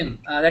of system.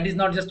 That is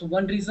not just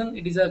one reason.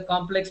 It is a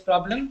complex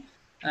problem,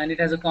 and it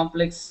has a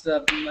complex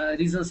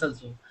reasons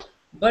also.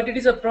 But it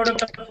is a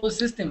product of a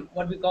system,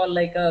 what we call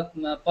like a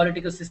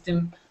political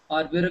system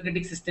or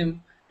bureaucratic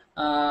system,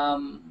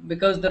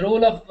 because the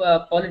role of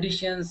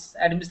politicians,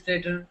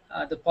 administrator,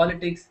 the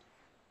politics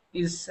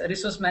is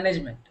resource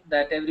management,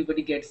 that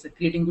everybody gets,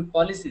 creating good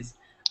policies,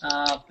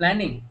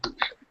 planning.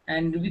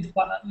 And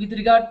with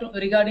regard to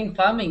regarding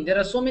farming, there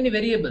are so many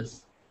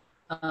variables.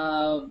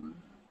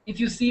 If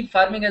you see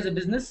farming as a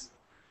business,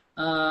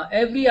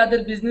 every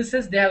other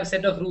businesses, they have a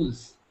set of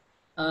rules.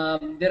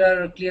 There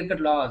are clear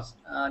cut laws,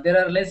 there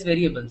are less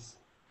variables.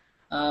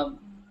 um,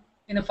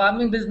 in a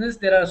farming business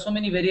there are so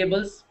many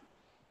variables.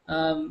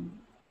 um,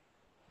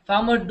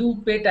 Farmer do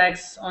pay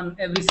tax on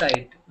every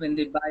side, when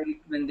they buy it,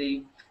 when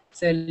they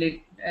sell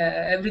it,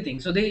 everything.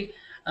 So they,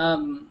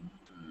 um,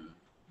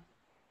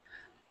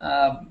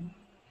 uh,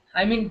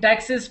 I mean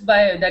taxes,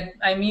 by that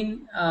I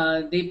mean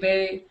they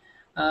pay,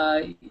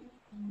 uh,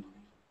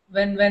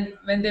 when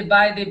they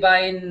buy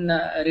in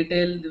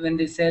retail. When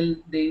they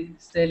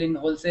sell in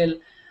wholesale.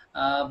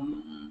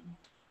 um,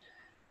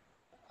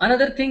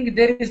 Another thing,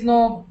 there is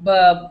no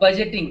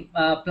budgeting,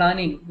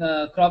 planning,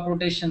 crop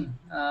rotation.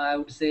 I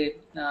would say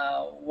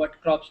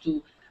what crops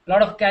to. A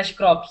lot of cash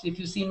crops. If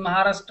you see in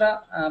Maharashtra,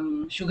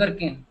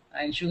 sugarcane,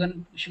 and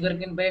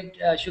sugarcane belt,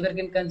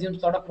 sugarcane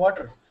consumes a lot of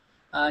water.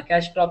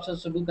 Cash crops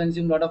also do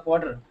consume a lot of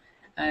water,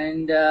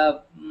 and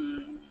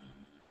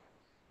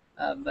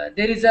but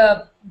there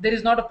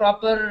is not a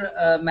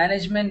proper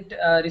management,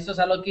 resource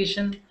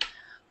allocation.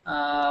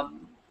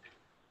 Um,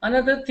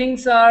 Another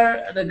things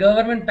are the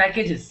government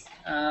packages.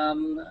 A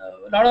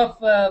lot of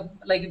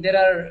like there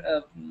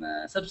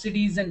are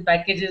subsidies and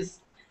packages,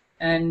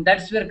 and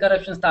that's where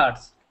corruption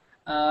starts.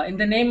 In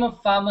the name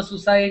of farmer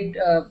suicide,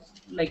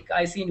 like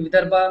I see in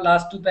Vidarbha,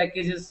 last two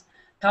packages,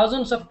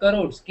 thousands of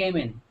crores came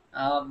in,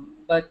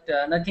 but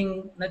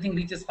nothing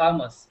reaches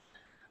farmers.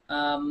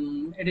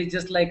 It is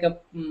just like a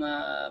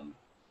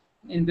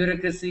in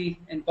bureaucracy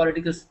and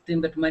political system,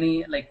 that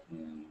money, like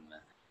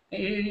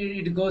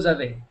it goes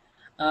away.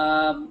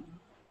 Um,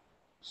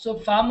 so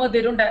farmer,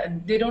 they are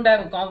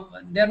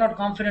not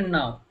confident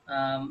now.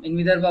 In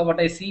Vidarbha, what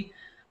I see,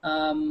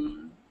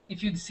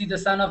 if you see the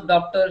son of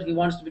doctor, he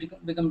wants to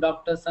become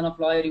doctor. Son of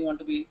lawyer, he want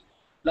to be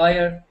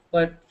lawyer.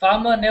 But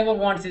farmer never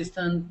wants his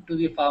son to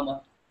be a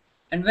farmer.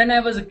 And when I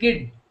was a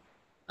kid,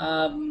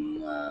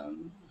 um,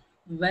 um,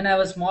 when I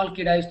was small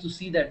kid, I used to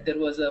see that there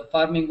was a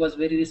farming was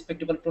very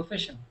respectable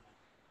profession.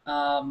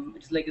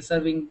 It's like a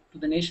serving to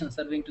the nation,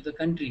 serving to the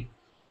country.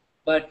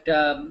 But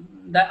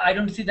that I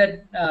don't see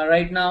that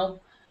right now.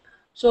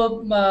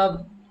 So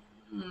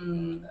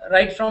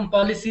right from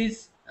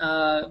policies,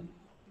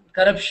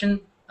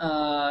 corruption,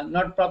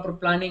 not proper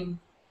planning,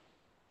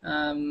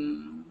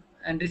 and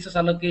resource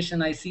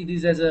allocation, I see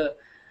these as a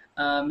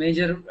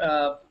major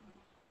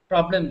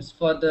problems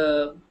for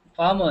the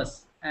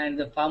farmers and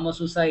the farmer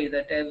suicide.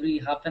 That every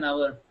half an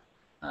hour,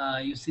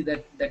 you see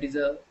that that is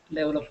a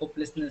level of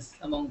hopelessness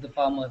among the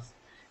farmers.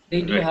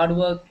 They do right. hard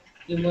work,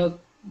 they work,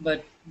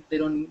 but they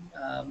don't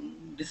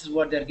this is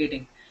what they're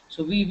getting.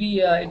 So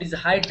it is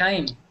high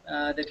time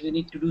that we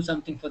need to do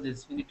something for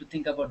this. We need to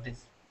think about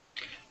this.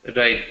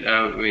 Right.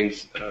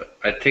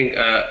 I think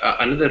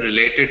another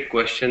related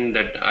question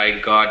that I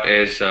got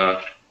is,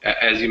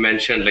 as you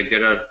mentioned, like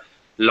there are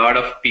a lot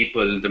of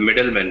people, the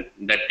middlemen,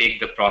 that take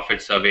the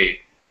profits away,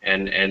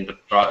 and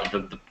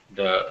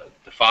the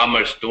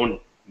farmers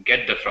don't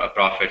get the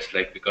profits,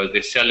 like because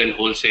they sell in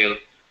wholesale,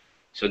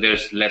 so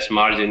there's less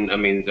margin. I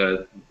mean,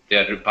 they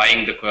are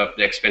buying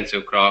the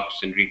expensive crops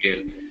in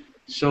retail.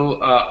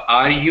 So,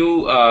 are you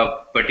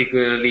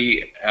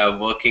particularly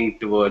working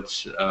towards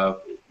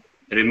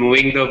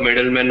removing the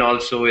middlemen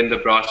also in the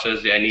process?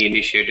 Any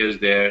initiatives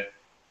there?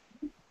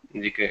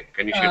 Can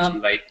you shed Um,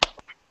 some light?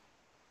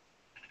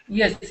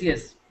 Yes,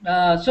 yes.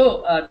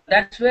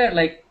 That's where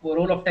like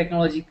role of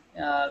technology,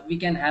 we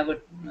can have a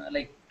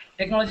like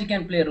technology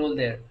can play a role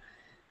there.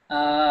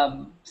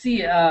 See,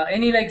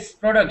 any like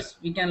products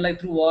we can like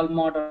through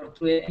Walmart or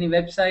through any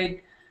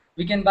website,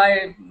 we can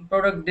buy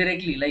product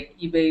directly. Like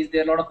eBay,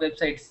 there are a lot of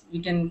websites we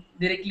can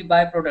directly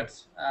buy products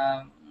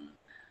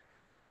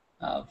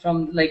from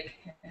like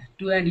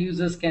two end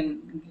users can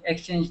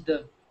exchange the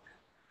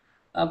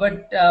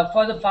but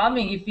for the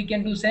farming, if we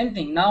can do same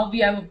thing, now we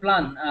have a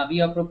plan. We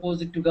have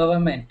proposed it to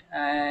government,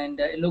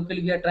 and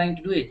locally we are trying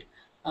to do it.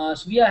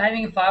 So we are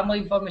having a farmer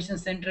information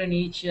center in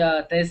each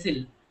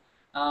tehsil.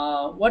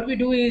 What we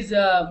do is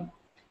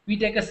we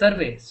take a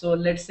survey. So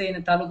let's say in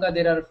a taluka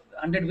there are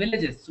 100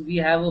 villages. So we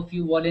have a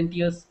few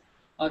volunteers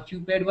or few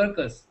paid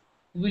workers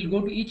who will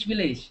go to each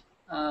village,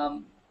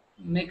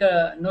 make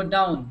a note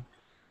down,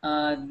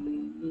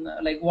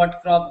 like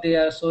what crop they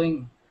are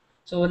sowing.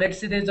 So let's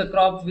say there's a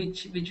crop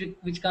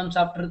which comes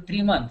after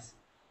 3 months.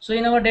 So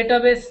in our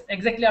database,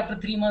 exactly after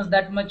 3 months,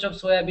 that much of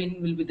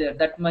soybean will be there,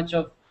 that much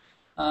of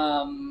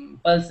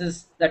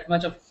pulses, that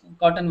much of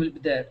cotton will be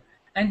there,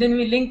 and then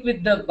we link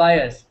with the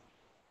buyers.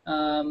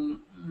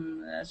 Um,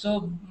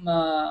 so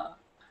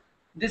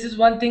this is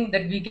one thing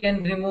that we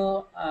can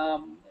remove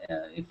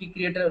if we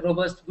create a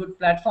robust, good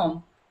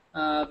platform.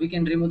 We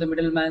can remove the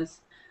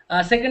middleman's.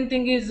 Second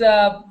thing is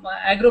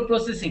agro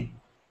processing.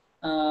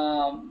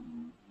 Um,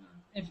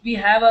 if we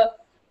have a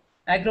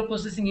agro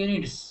processing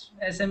units,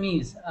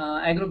 SMEs,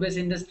 agro based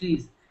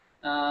industries,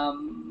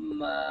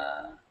 um,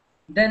 uh,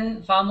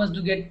 then farmers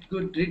do get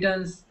good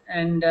returns,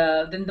 and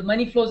then the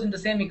money flows in the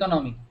same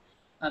economy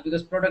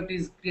because product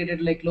is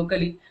created like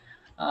locally.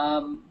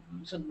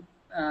 So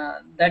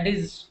that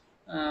is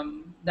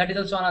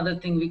also another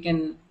thing we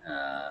can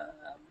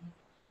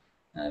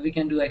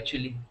do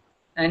actually.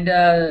 And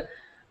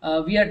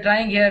we are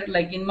trying here,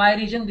 like in my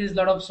region there's a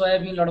lot of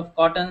soybean, lot of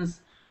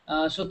cottons.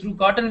 So through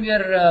cotton we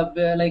are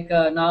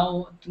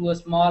now through a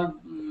small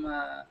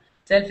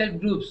self-help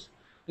groups,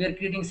 we are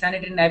creating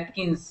sanitary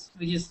napkins,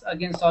 which is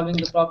again solving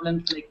the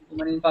problems like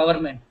women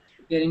empowerment.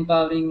 We are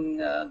empowering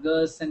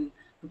girls and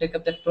to take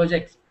up that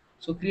projects.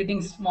 So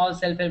creating small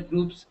self-help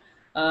groups.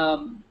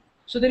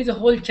 So there is a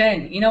whole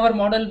chain. In our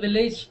model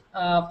village,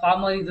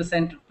 farmer is the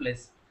central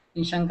place.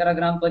 In Shankara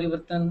Gram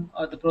Parivartan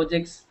or the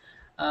projects,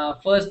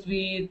 first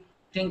we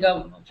think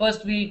of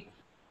first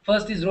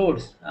is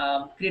roads,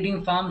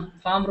 creating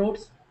farm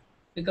roads,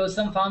 because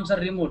some farms are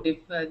remote. If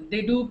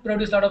they do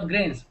produce a lot of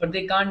grains, but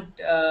they can't.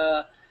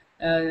 Uh,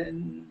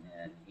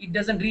 it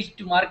doesn't reach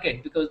to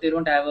market because they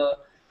don't have a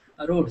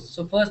roads.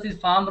 So first is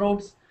farm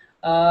roads,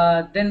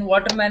 then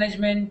water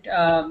management,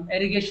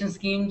 irrigation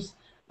schemes,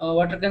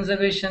 water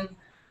conservation,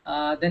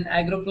 then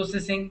agro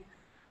processing,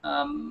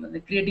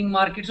 creating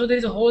market. So there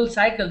is a whole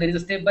cycle. There is a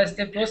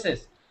step-by-step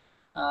process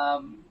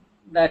um,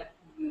 that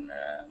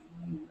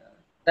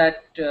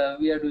uh,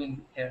 we are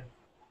doing here.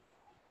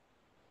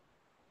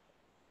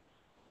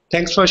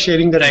 Thanks for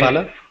sharing that, Thank,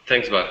 Bala.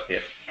 thanks, Bala. Yeah.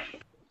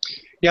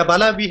 Yeah,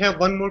 Bala, we have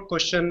one more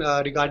question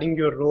regarding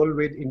your role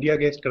with India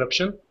Against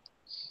Corruption.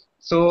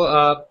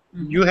 So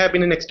you have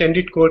been an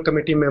extended core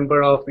committee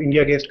member of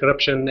India Against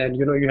Corruption, and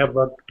you have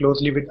worked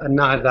closely with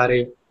Anna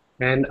Hazare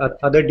and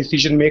other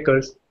decision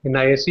makers in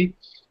ISC.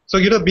 So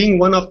being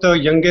one of the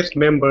youngest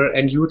member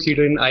and youth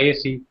leader in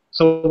ISC,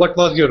 so what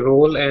was your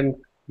role and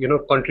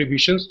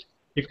contributions?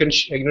 If you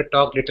can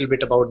talk a little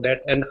bit about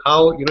that and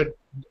how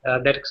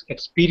that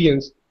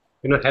experience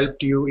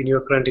helped you in your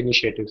current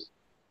initiatives.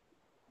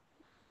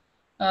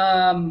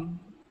 Um,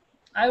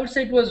 I would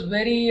say it was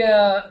very.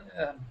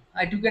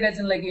 I took it as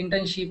in like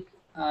internship.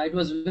 It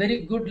was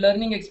very good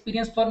learning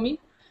experience for me.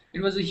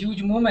 It was a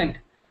huge movement.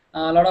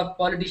 A lot of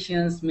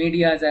politicians,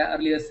 media, as I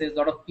earlier said, a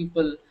lot of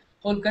people,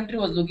 whole country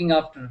was looking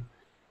after,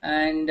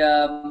 and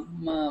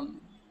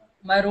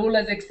my role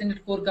as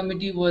extended core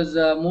committee was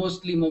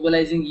mostly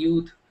mobilizing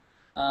youth,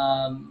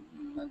 um,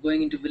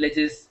 going into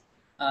villages,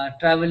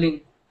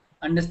 traveling,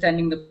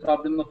 understanding the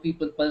problem of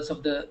people, pulse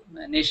of the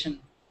nation,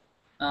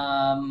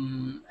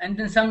 and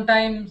then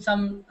sometimes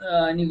some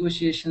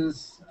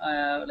negotiations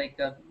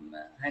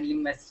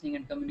handling messaging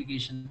and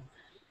communication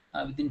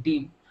within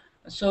team.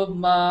 So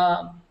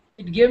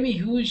it gave me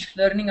huge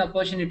learning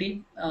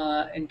opportunity,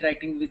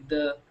 interacting with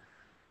the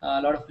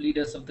a lot of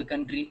leaders of the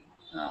country,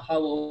 how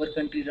our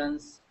country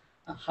runs,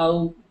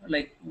 how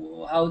like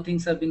how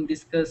things are being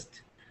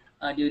discussed,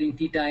 during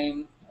tea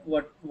time,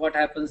 what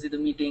happens in the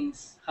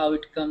meetings, how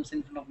it comes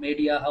in front of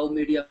media, how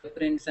media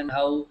prints, and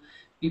how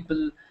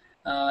people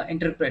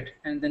interpret,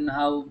 and then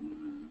how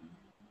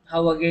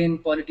again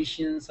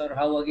politicians, or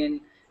how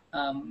again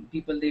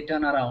people, they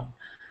turn around.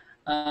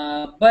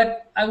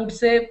 But I would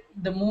say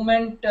the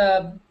movement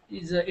it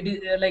is it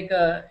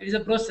is a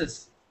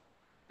process,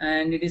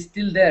 and it is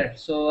still there.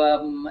 So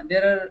um,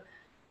 there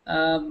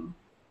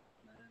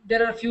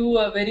are a few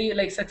very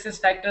like success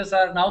factors.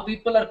 Are now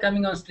people are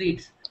coming on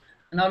streets.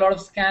 Now a lot of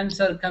scams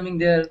are coming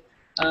there,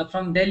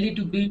 from Delhi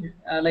to big,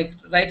 like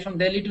right from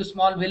Delhi to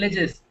small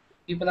villages.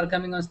 People are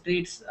coming on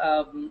streets.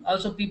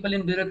 Also, people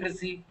in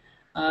bureaucracy,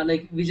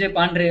 like Vijay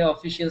Pandre,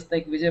 officials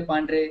like Vijay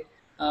Pandre,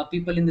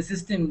 people in the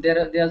system.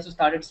 They also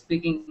started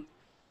speaking.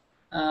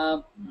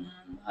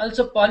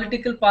 Also,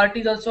 political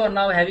parties also are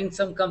now having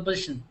some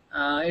compulsion.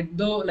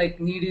 Though like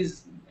need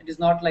is, it is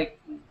not like,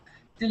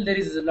 still there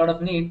is a lot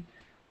of need,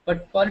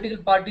 but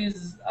political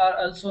parties are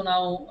also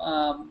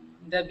now,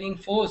 they're being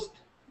forced,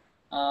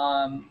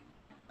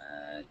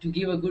 to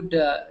give a good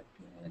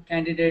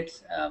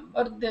candidates,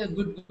 or the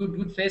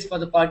good face for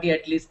the party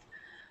at least.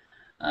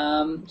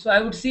 So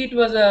I would see it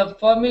was a,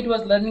 for me it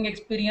was learning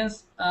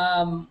experience.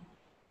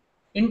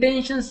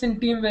 Intentions in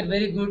team were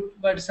very good,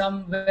 but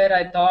somewhere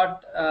I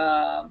thought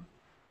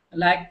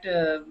lacked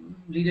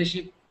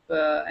leadership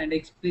and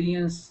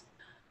experience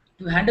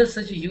to handle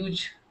such a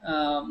huge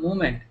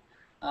movement.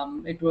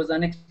 It was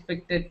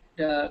unexpected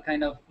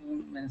kind of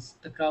movements.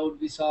 The crowd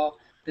we saw,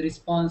 the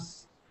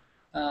response,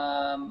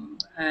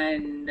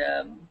 and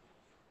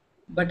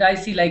but I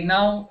see like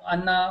now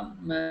Anna,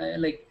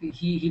 like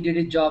he did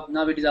his job.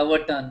 Now it is our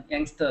turn,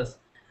 youngsters.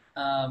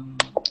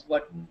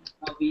 What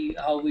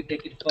how we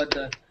take it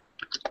further.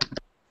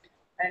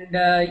 And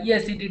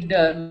yes, it did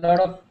a lot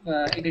of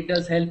it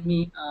does help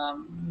me.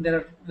 There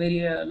are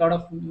very a lot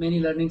of many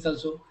learnings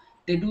also.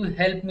 They do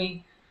help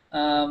me.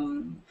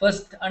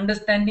 First,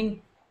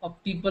 understanding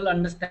of people,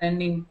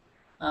 understanding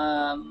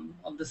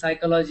of the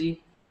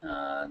psychology,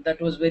 that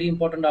was very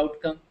important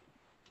outcome,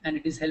 and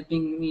it is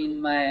helping me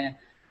in my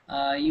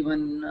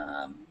even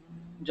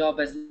job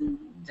as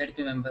ZP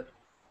member.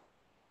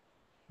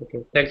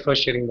 Okay, thanks for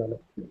sharing, Bala.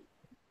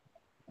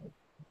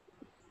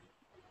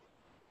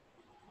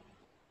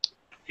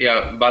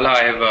 Yeah, Bala,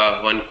 I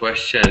have one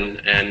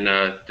question, and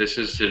this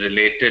is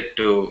related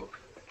to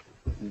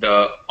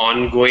the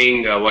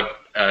ongoing what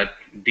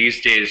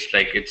these days,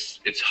 like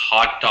it's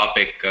hot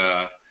topic.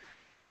 There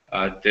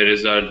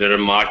are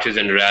marches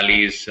and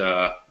rallies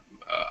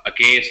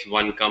against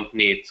one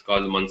company. It's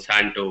called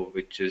Monsanto,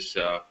 which is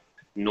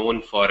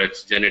known for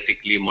its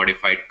genetically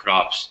modified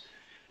crops,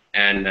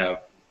 and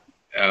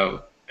I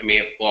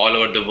mean, all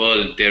over the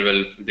world, there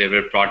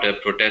were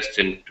protests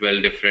in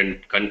 12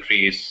 different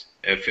countries.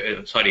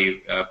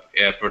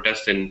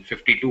 Protests in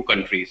 52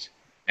 countries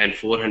and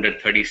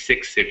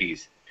 436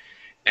 cities.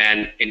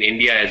 And in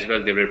India as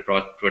well, there were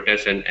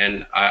protests.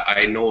 And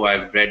I know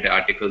I've read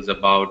articles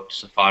about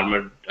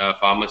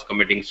farmers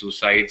committing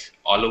suicides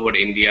all over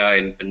India,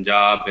 in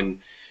Punjab,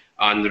 in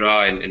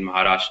Andhra, and in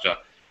Maharashtra.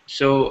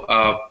 So,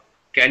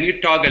 can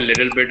you talk a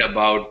little bit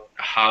about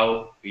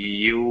how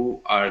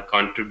you are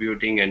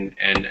contributing and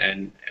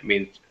I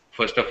mean,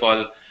 first of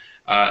all,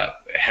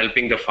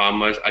 helping the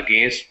farmers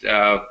against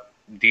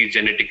these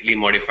genetically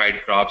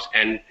modified crops,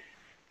 and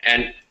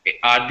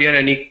are there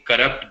any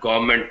corrupt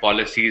government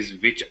policies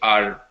which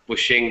are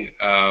pushing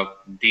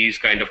these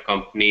kind of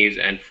companies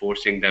and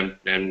forcing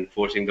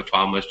the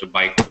farmers to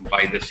buy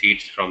the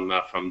seeds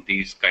from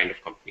these kind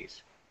of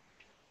companies?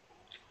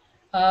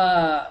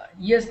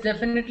 Yes,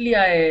 definitely.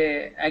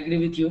 I agree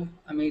with you.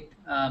 I mean,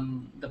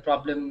 the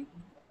problem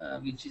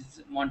which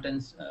is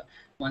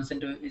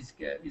Monsanto is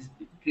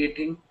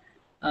creating,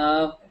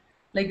 uh,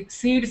 like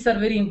seeds are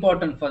very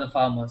important for the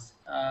farmers.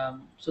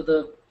 So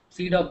the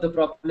seed of the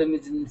problem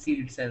is in seed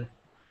itself.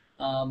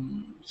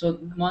 So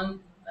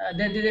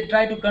they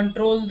try to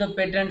control the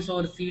patents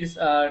over seeds,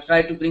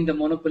 try to bring the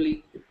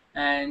monopoly,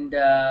 and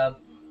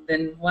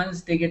then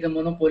once they get the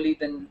monopoly,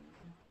 then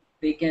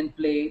they can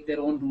play their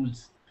own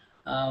rules.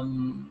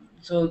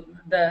 So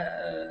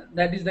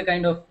that is the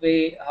kind of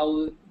way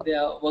how they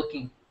are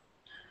working.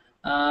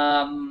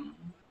 Um,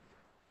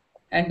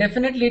 and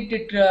definitely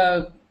it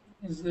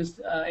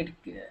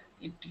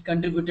it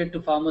contributed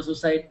to farmer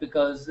suicide,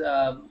 because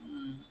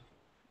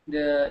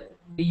they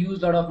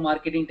use a lot of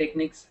marketing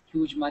techniques,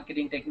 huge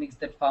marketing techniques,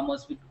 that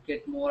farmers would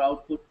get more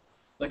output,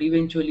 but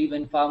eventually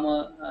when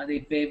farmer they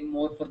pay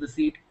more for the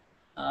seed,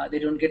 they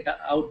don't get the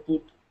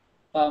output.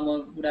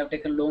 Farmer would have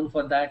taken loan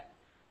for that,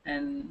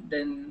 and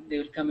then they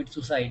will commit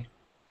suicide.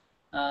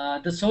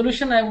 The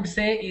solution, I would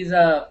say, is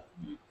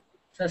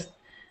sus-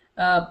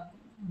 uh,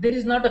 there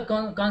is not a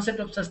concept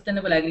of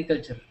sustainable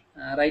agriculture.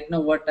 Right now,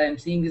 what I am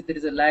seeing is there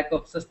is a lack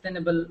of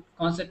sustainable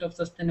concept of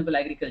sustainable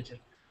agriculture.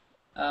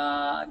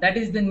 That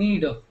is the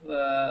need of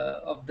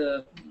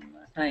the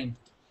time.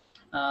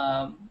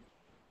 Um,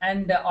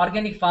 and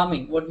organic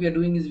farming. What we are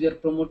doing is we are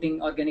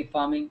promoting organic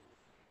farming,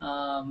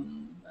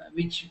 um,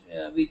 which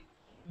uh, which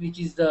which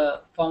is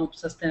the form of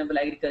sustainable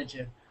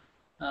agriculture.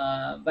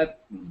 by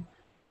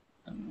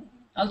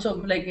also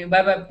like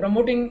by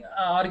promoting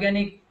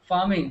organic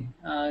farming,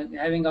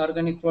 having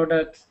organic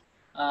products,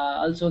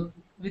 also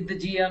with the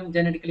GM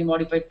genetically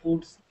modified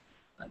foods.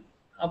 uh,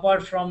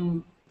 Apart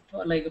from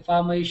like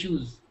farmer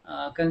issues,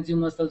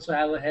 consumers also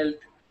have a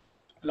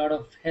lot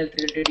of health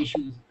related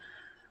issues.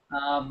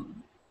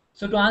 um,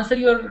 so to answer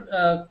your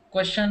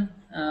question,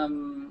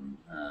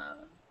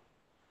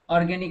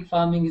 organic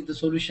farming is the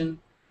solution.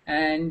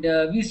 And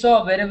we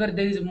saw wherever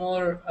there is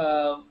more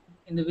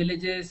in the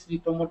villages, we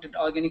promoted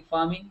organic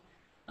farming.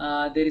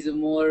 There is a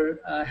more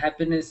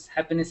happiness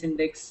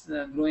index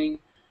growing,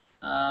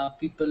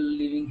 people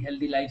living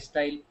healthy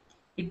lifestyle.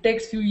 It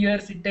takes few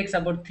years, it takes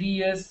about 3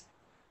 years,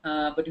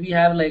 but we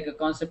have like a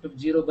concept of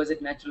zero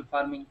budget natural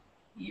farming.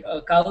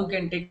 A cow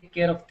can take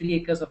care of 3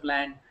 acres of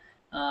land.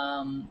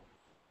 um,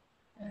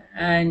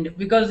 and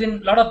because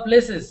in a lot of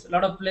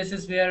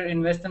places where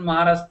in western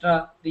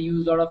Maharashtra they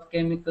use a lot of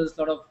chemicals,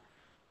 a lot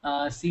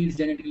of seeds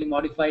genetically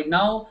modified.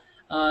 Now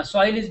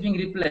soil is being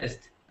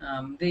replaced.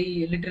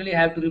 They literally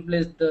have to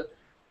replace the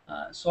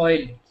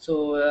soil. So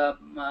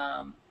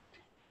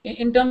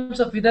in terms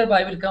of Vidarbha,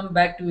 I will come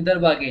back to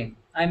Vidarbha again.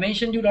 I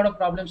mentioned you a lot of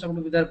problems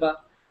about Vidarbha,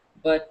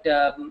 but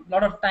a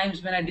lot of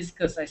times when I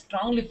discuss, I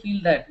strongly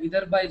feel that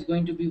Vidarbha is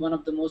going to be one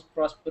of the most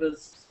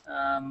prosperous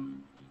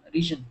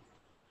region.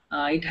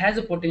 It has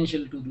a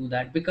potential to do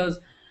that because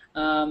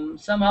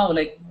somehow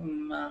like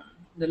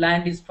the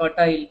land is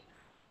fertile.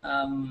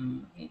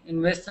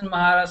 In western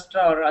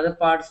Maharashtra or other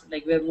parts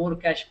like where more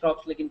cash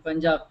crops like in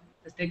Punjab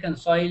has taken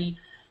soil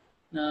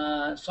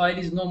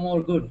is no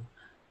more good.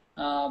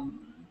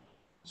 um,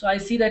 so I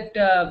see that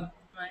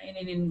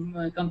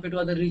in compared to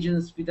other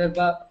regions,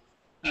 Vidarbha,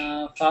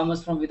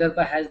 farmers from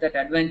Vidarbha has that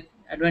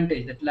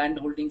advantage that land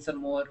holdings are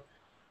more.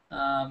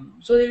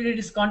 So it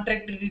is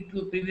contradictory to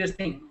the previous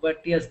thing,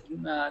 but yes,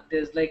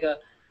 there's like a,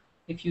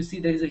 if you see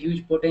there is a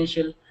huge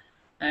potential,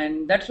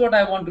 and that's what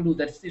I want to do.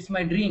 That's it's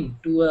my dream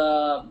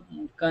to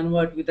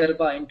convert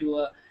Vidarbha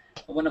into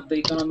one of the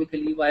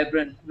economically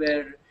vibrant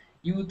where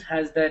youth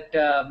has that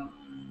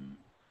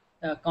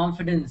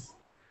confidence.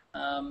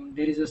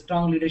 There is a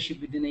strong leadership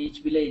within each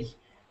village,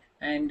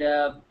 and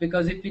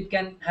because if it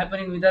can happen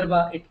in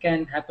Vidarbha, it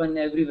can happen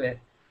everywhere.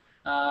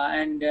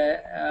 And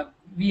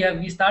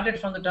we started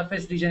from the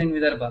toughest region in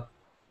Vidarbha.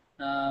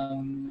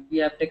 We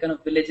have taken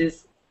up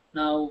villages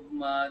now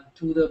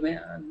through the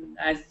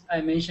as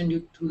I mentioned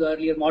you through the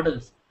earlier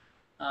models.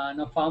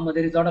 Now farmer,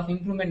 there is a lot of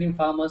improvement in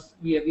farmers.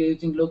 We are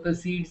using local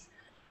seeds.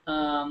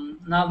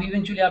 Now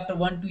eventually after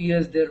 1 2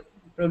 years, their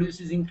produce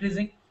is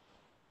increasing.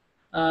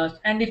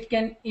 And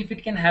if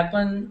it can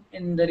happen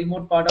in the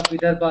remote part of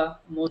Vidarbha,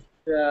 most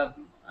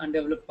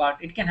undeveloped part,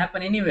 it can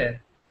happen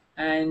anywhere.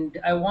 And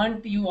I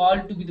want you all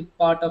to be the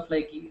part of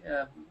like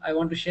I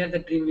want to share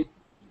that dream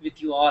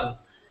with you all.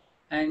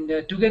 And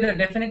together,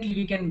 definitely,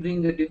 we can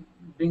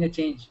bring a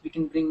change. We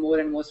can bring more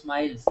and more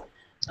smiles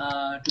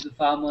to the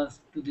farmers,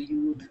 to the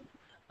youth,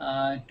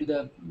 to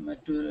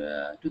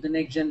the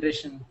next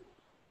generation.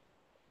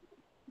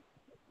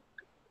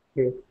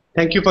 Okay.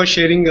 Thank you for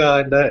sharing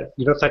the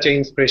such an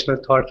inspirational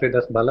thought with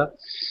us, Bala.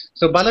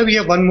 So Bala, we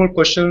have one more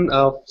question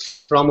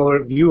from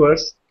our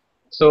viewers.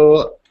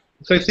 So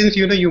since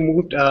you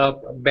moved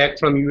back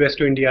from US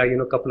to India,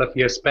 a couple of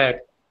years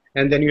back,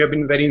 and then you have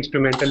been very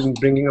instrumental in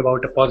bringing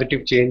about a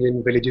positive change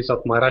in villages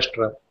of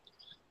Maharashtra.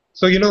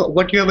 So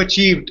what you have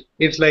achieved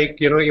is like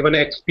even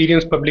an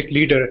experienced public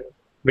leader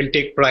will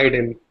take pride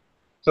in.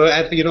 So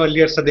as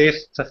earlier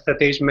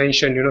Satesh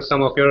mentioned,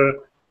 some of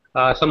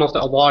the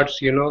awards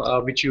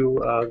which you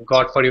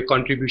got for your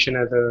contribution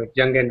as a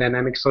young and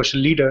dynamic social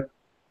leader.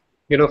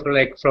 For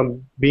like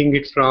from being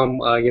it from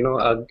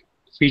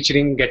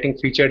getting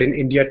featured in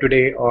India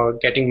Today or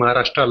getting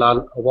Maharashtra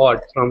Lal Award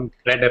from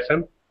Red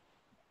FM.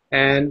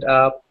 And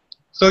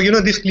so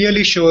this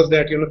clearly shows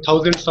that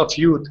thousands of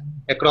youth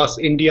across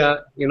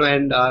India,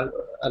 and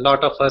a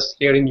lot of us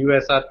here in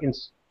US are in.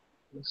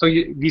 So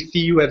we see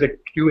you as a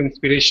true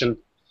inspiration.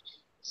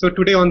 So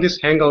today on this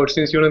Hangout,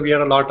 since we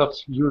are a lot of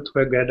youth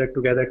who are gathered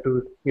together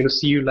to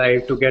see you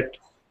live, to get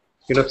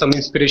some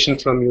inspiration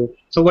from you.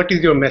 So what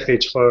is your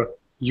message for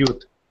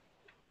youth?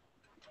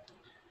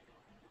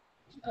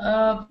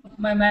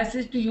 My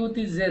message to youth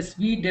is yes,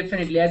 we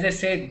definitely, as I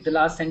said, the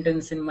last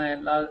sentence in my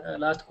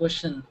last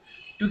question,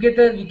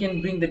 together we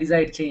can bring the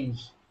desired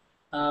change.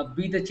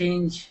 Be the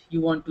change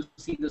you want to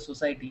see in the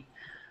society.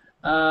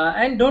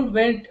 And don't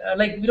wait,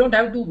 like we don't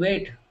have to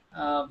wait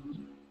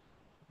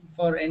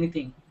for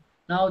anything.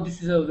 Now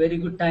this is a very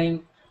good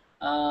time.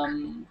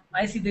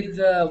 I see there is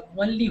a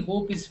only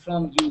hope is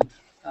from youth.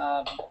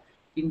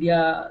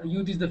 India,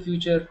 youth is the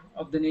future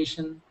of the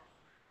nation.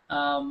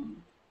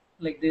 um,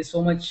 like there's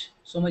so much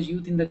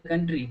youth in the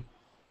country.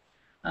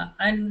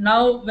 And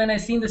now when I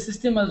see in the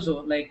system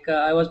also, like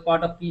I was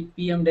part of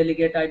PM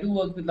delegate, I do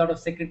work with a lot of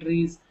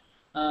secretaries,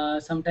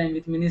 sometimes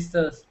with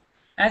ministers.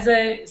 As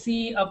I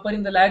see upper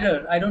in the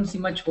ladder, I don't see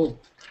much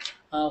hope.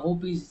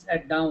 Hope is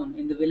at down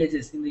in the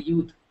villages, in the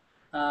youth.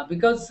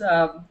 Because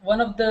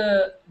one of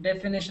the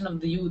definition of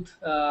the youth,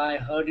 I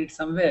heard it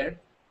somewhere,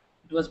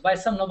 it was by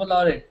some Nobel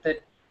laureate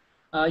that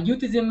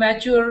Youth is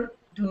immature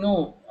to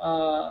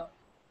know.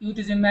 Youth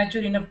is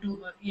immature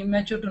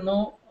to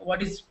know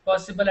what is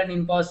possible and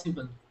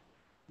impossible.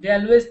 They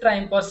always try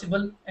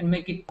impossible and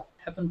make it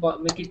happen.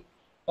 Make it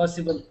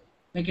possible.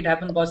 Make it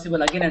happen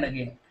possible again and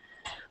again.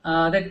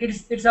 That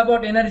it's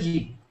about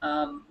energy.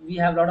 We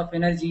have a lot of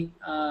energy.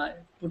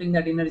 Putting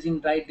that energy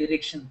in right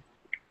direction.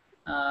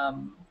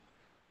 Um,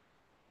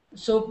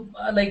 so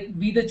like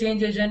be the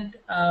change agent,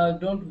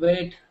 don't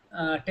wait,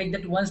 take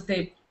that one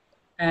step,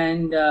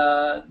 and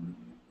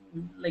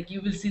like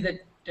you will see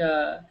that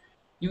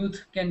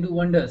youth can do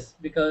wonders,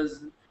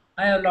 because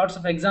I have lots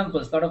of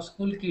examples, lot of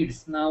school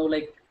kids now,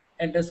 like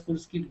at the school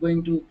kids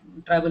going to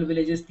tribal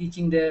villages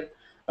teaching there.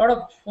 Lot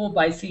of hope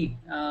I see,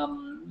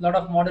 lot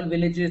of model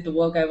villages, the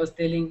work I was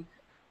telling.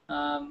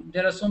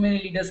 There are so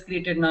many leaders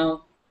created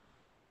now.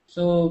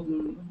 So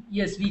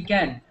yes, we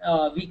can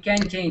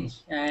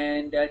change,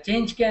 and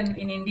change can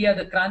in India,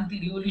 the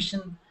Kranti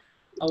revolution,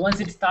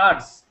 once it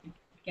starts, it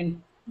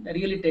can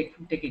really take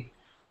it.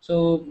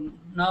 So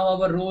now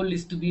our role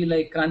is to be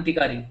like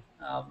Krantikari.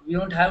 We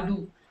don't have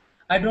to,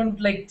 I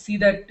don't like see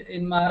that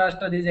in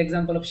Maharashtra there is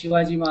example of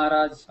Shivaji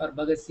Maharaj or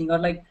Bhagat Singh, or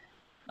like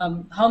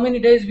how many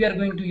days we are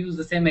going to use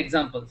the same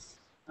examples.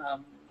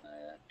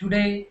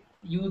 Today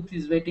youth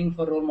is waiting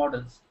for role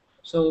models.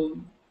 So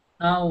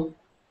now,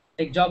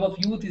 like, job of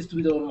youth is to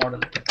be the role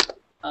model.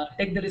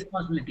 Take the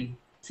responsibility.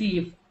 See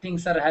if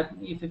things are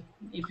happening.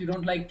 If you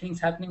don't like things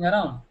happening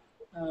around,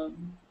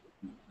 um,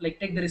 like,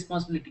 take the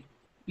responsibility,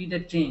 be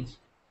that change.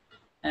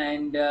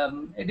 And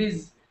it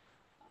is,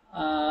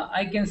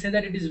 I can say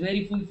that it is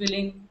very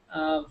fulfilling.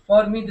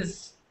 For me,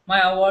 this my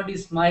award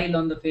is smile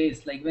on the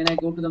face. Like when I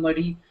go to the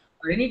Muddy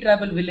or any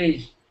tribal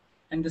village,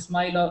 and the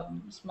smile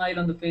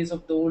on the face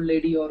of the old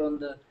lady, or on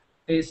the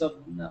face of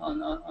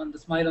on the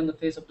smile on the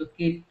face of the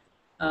kid,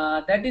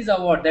 that is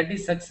award. That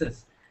is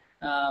success,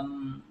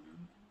 and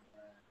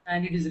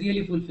it is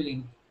really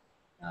fulfilling.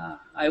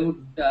 I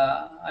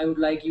would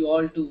like you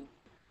all to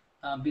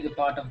be the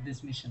part of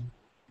this mission.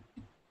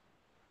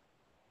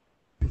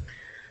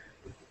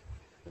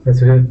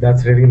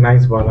 That's really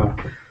nice, Bala.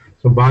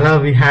 So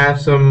Bala, we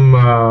have some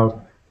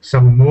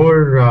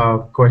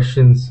more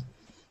questions.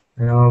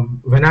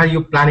 When are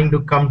you planning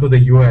to come to the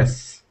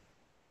US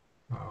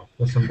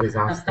for some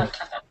disaster?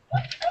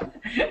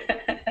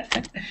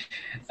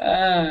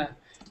 uh,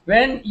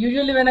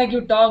 when I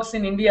give talks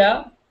in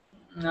India,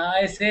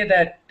 I say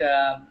that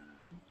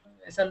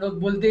ऐसा लोग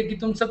बोलते हैं कि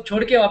तुम सब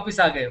छोड़ के वापस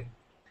आ गए हो।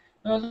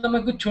 मतलब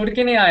मैं कुछ छोड़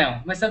के नहीं आया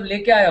हूँ, मैं सब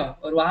लेके आया हूँ,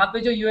 और वहाँ पे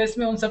जो यूएस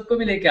में उन सबको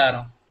भी लेके आ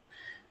रहा हूँ।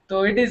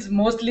 So it is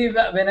mostly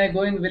when I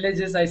go in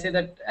villages, I say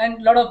that,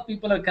 and a lot of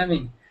people are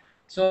coming.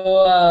 So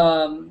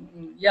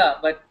yeah,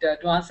 but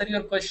to answer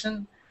your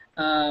question,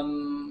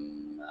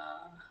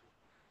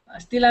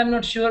 still I'm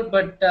not sure,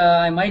 but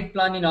I might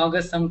plan in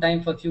August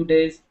sometime for a few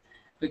days,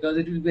 because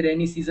it will be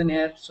rainy season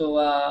here. So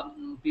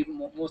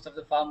most of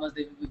the farmers,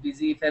 they will be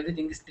busy if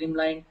everything is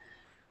streamlined.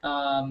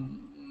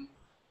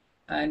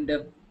 And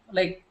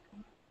like,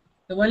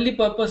 the only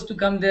purpose to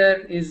come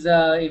there is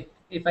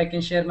if I can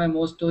share my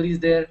most stories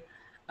there,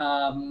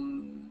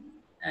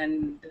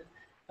 and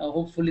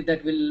hopefully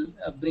that will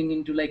bring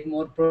into like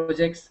more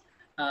projects,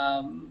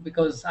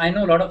 because I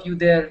know a lot of you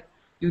there,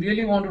 you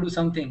really want to do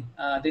something.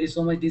 There is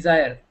so much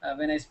desire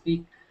when I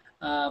speak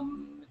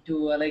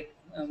to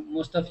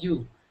most of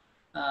you.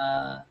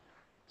 uh,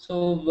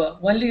 so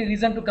only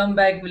reason to come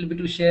back will be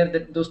to share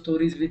those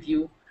stories with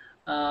you.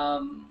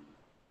 um,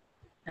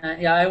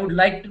 yeah, I would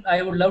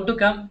love to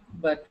come,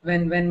 but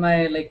when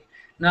my, like,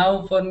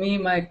 now for me,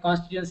 my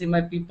constituency,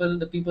 my people,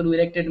 the people who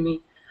elected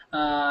me,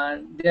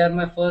 they are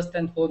my first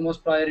and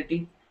foremost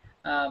priority.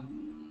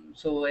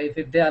 So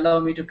if they allow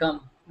me to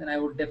come, then I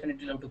would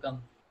definitely love to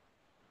come,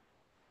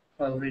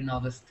 probably in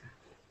August.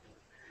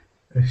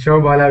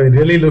 Sure, Bala. We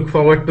really look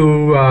forward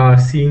to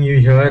seeing you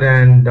here.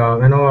 And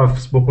I know I've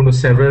spoken to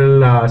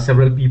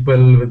several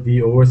people with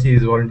the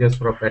Overseas Volunteers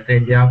for a Better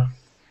India,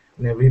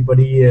 and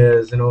everybody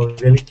is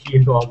really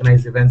keen to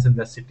organize events in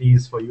the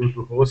cities for you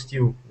to host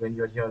you when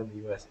you're here in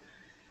the US.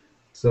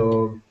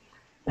 So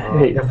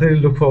Hey,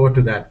 definitely look forward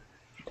to that.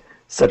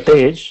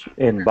 Satej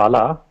in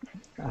Bala.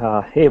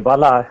 Hey,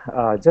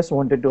 Bala, just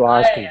wanted to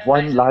ask Hi,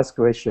 one last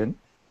question.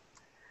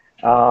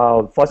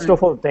 First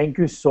of all, thank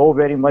you so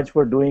very much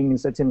for doing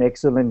such an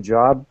excellent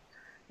job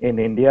in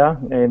India.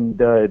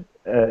 And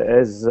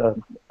as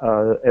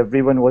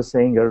everyone was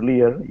saying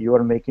earlier, you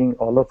are making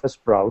all of us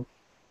proud.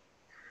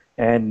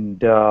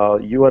 And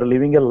you are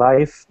living a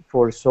life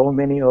for so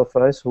many of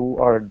us who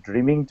are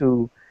dreaming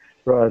to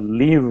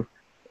live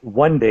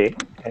one day,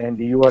 and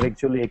you are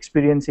actually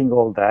experiencing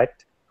all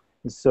that.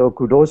 So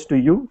kudos to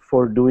you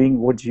for doing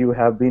what you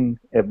have been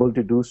able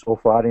to do so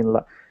far in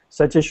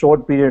such a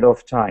short period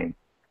of time.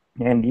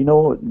 And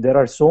there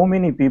are so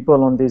many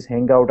people on this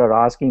Hangout are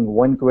asking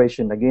one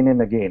question again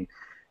and again.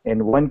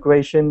 And one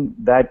question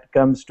that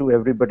comes to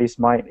everybody's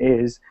mind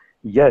is,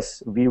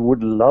 yes, we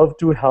would love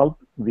to help.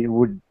 We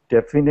would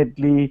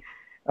definitely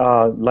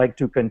like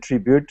to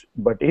contribute.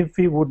 But if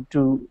we would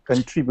to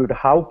contribute,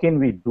 how can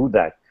we do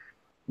that?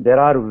 There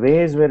are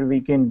ways where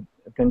we can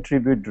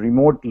contribute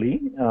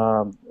remotely.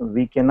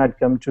 We cannot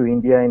come to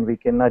India and we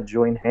cannot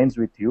join hands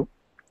with you.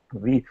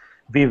 We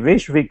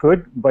wish we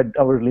could, but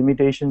our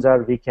limitations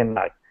are we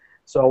cannot.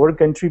 So our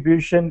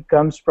contribution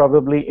comes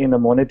probably in a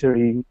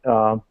monetary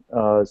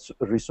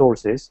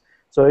resources.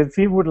 So if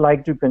you would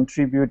like to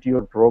contribute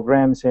your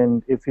programs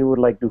and if you would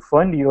like to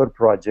fund your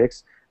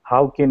projects,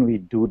 how can we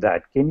do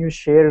that? Can you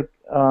share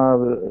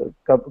a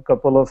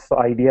couple of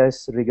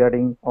ideas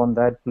regarding on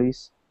that,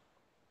 please?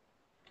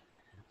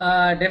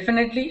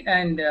 Definitely,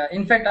 and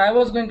in fact, I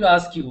was going to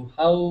ask you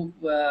how.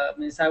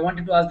 Means I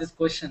wanted to ask this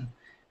question,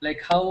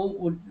 like how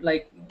would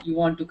like you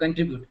want to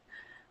contribute,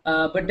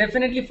 but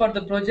definitely for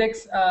the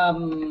projects,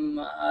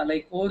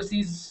 like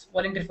Overseas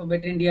Volunteer for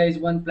Better India is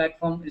one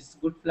platform. It's a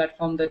good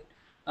platform that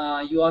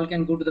you all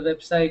can go to the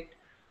website.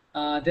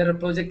 There are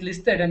projects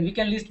listed, and we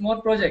can list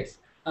more projects.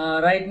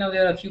 Right now,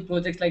 there are a few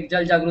projects like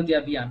Jal Jagruti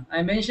Abhiyan.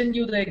 I mentioned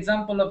you the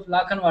example of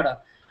Lakhanwada,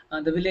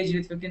 the village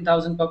with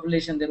 15,000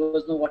 population. There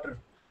was no water,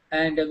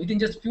 and within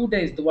just few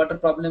days, the water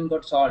problem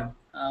got solved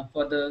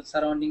for the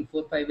surrounding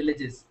 4 5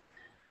 villages.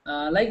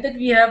 Like that,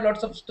 we have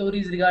lots of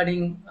stories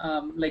regarding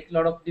like a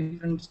lot of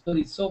different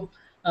stories. So,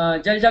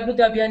 Jal Jagruti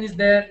Abhiyan is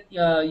there.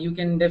 You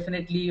can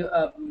definitely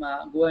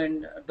go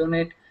and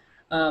donate.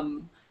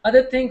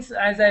 Other things,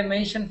 as I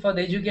mentioned, for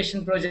the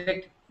education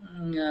project,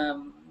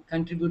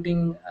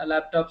 contributing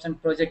laptops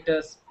and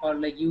projectors or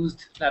like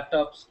used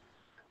laptops.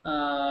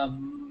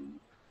 Um,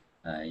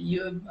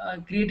 you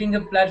creating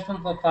a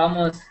platform for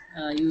farmers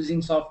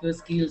using software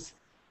skills,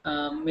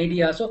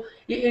 media. So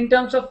in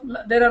terms of,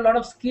 there are a lot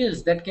of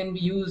skills that can be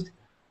used,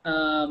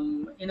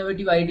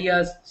 innovative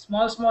ideas,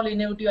 small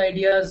innovative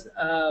ideas.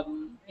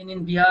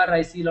 In Bihar,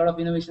 I see a lot of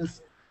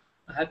innovations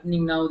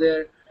happening now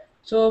there.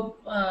 So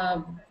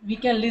we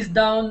can list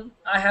down.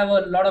 I have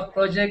a lot of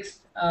projects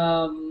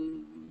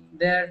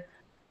there,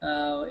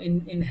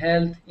 in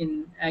health,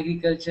 in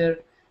agriculture,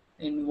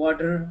 in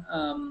water.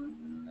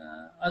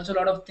 Also, a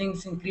lot of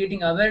things in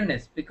creating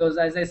awareness, because,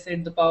 as I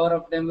said, the power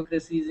of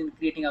democracy is in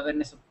creating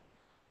awareness,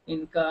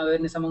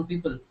 awareness among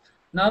people.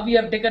 Now we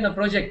have taken a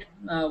project,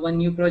 one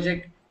new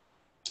project.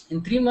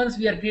 In 3 months,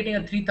 we are creating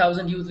a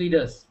 3,000 youth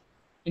leaders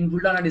in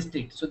Buldana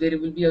district. So there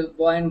will be a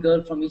boy and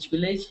girl from each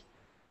village.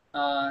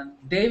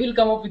 They will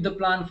come up with the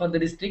plan for the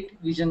district,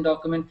 vision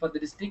document for the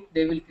district.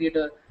 They will create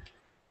a,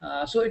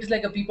 so it's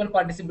like a people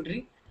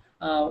participatory.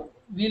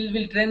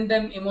 We'll train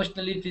them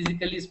emotionally,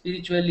 physically,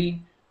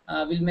 spiritually.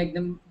 We'll make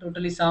them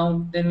totally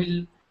sound. Then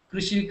we'll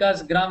Krishi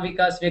Vikas, Gram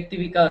Vikas, Vyakti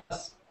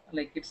Vikas.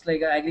 Like it's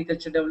like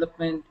agriculture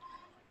development,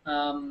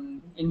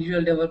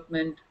 individual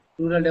development,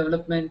 rural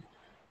development,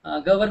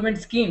 government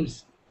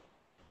schemes.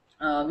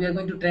 We are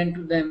going to trend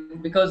to them,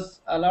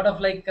 because a lot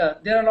of like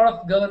there are a lot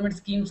of government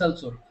schemes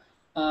also,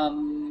 a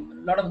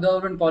lot of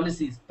government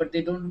policies, but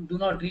they do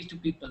not reach to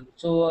people.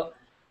 So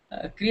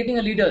creating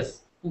a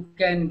leaders who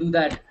can do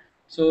that.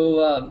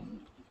 So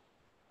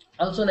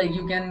also, like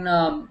you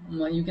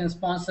can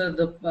sponsor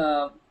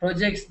the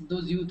projects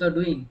those youth are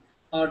doing,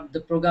 or the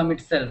program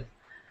itself.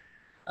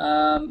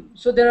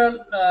 So there are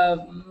a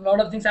lot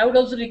of things I would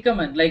also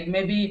recommend, like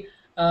maybe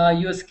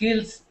your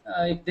skills,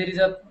 if there is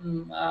a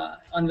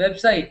on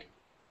website,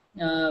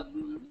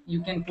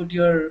 you can put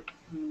your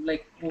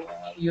like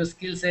your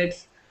skill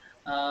sets,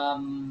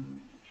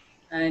 um,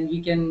 and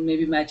we can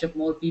maybe match up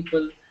more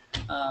people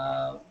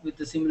with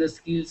the similar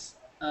skills,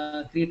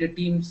 create a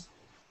teams.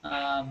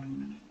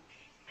 um,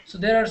 so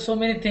there are so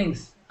many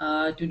things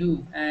to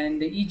do,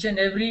 and each and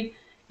every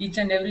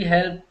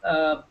help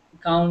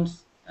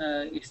counts.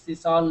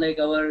 It's all like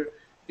our,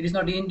 it is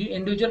not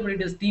individual, but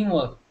it is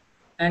teamwork.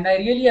 And I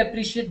really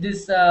appreciate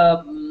this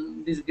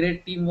this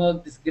great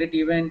teamwork, this great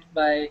event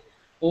by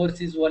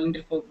Overseas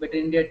Volunteer for Better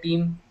India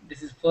team.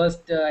 This is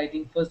first, I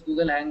think, first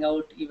Google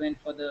Hangout event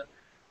for the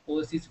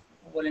Overseas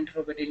Volunteer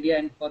for Better India,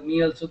 and for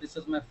me also, this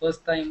was my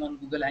first time on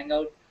Google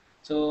Hangout.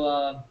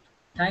 So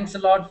thanks a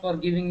lot for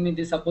giving me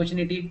this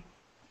opportunity.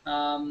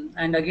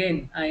 And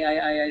again,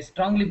 I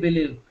strongly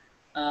believe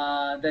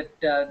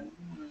that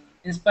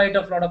in spite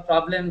of a lot of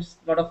problems,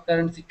 a lot of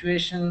current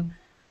situation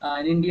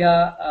in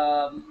India,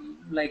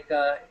 like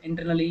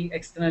internally,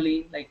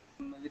 externally, like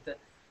with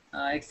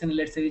externally,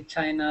 let's say with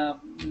China,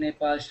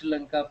 Nepal, Sri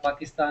Lanka,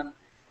 Pakistan,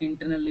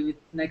 internally with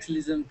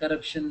nationalism,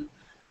 corruption,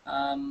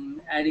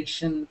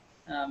 addiction.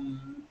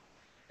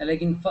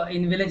 Like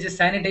in villages,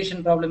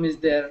 sanitation problem is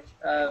there.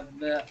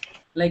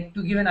 Like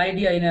to give an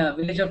idea, in a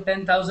village of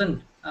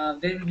 10,000,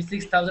 there will be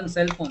 6,000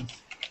 cell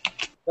phones,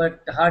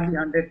 but hardly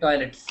 100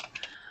 toilets.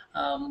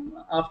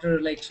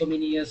 After like so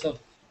many years of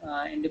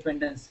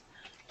independence.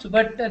 So,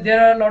 but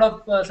there are a lot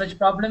of such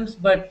problems.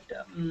 But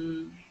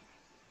in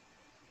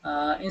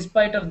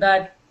spite of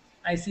that,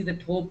 I see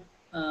that hope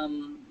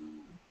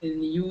in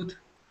youth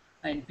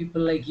and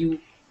people like you,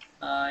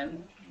 uh,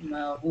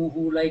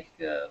 who like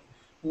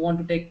who want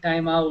to take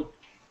time out,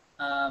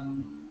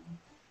 um,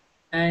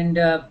 and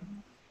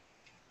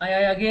I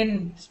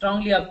again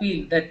strongly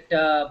appeal that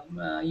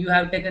you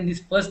have taken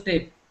this first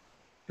step.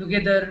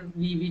 Together,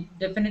 we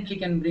definitely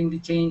can bring the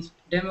change.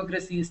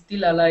 Democracy is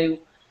still alive.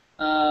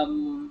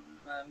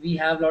 we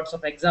have lots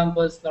of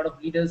examples, lot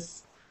of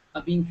leaders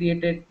are being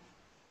created.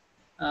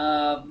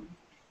 Um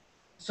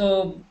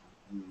so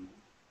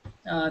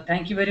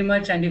thank you very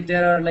much. And if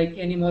there are like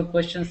any more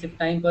questions, if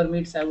time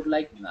permits, I would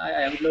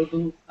love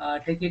to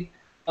take it.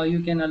 Or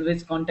you can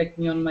always contact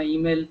me on my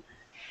email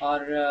or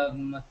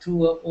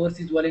through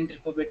Overseas Volunteer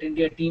for Better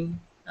India team.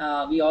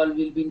 We all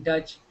will be in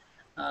touch.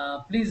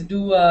 Please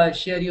do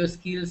share your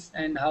skills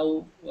and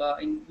how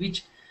in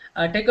which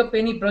take up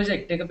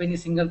any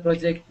single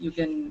project. You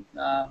can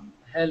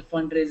help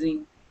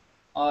fundraising,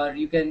 or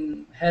you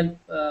can help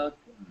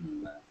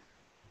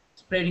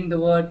spreading the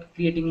word,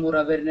 creating more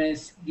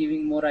awareness,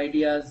 giving more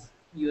ideas,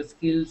 your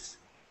skills,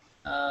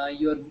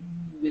 your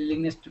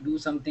willingness to do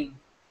something,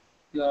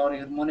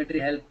 your monetary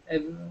help,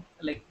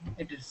 like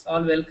it is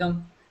all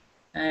welcome.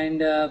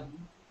 And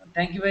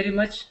thank you very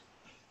much.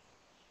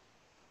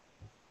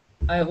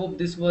 I hope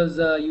this was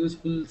a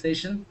useful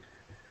session.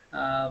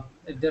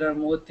 If there are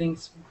more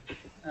things,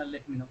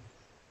 let me know.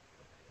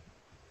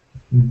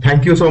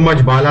 Thank you so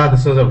much, Bala.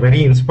 This was a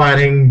very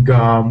inspiring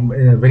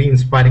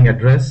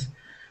address.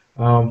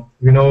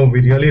 We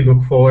really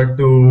look forward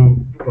to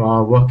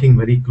working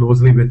very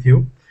closely with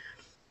you.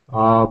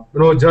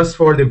 Just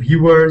for the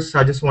viewers,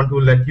 I just want to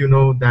let you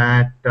know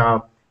that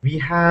we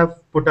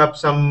have put up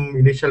some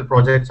initial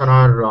projects on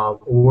our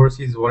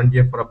Overseas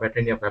Volunteer for a Better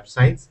India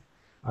websites.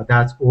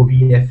 That's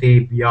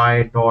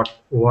ovfabi.org,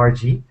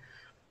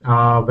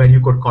 where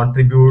you could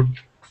contribute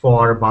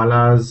for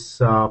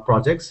Bala's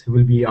projects.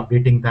 We'll be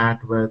updating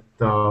that with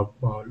a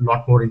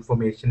lot more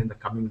information in the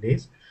coming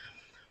days.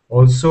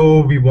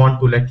 Also, we want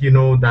to let you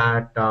know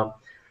that the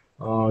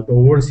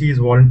Overseas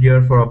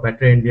Volunteer for a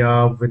Better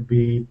India would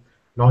be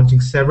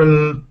launching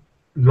several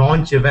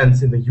launch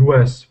events in the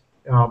US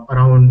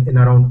around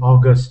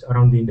August,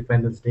 around the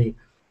Independence Day.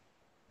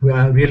 We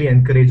really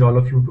encourage all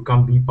of you to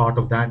come be part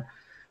of that.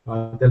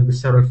 There'll be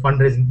several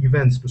fundraising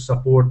events to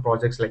support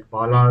projects like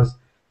Bala's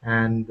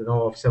and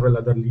of several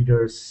other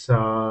leaders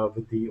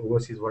with the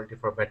Overseas Volunteer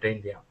for a Better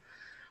India.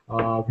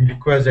 We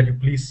request that you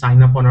please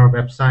sign up on our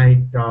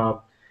website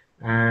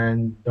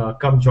and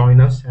come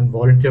join us and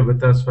volunteer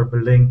with us for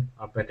building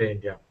a better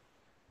India.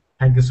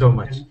 Thank you so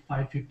much. And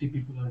 550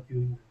 people are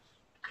viewing this.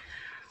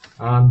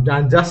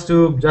 And just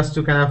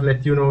to kind of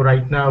let you know,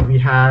 right now we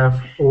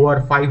have over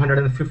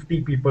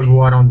 550 people who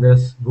are on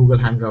this Google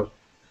Hangout.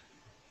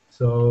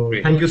 So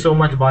Great. Thank you so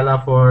much,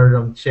 Bala,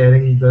 for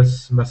sharing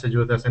this message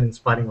with us and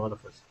inspiring all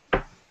of us.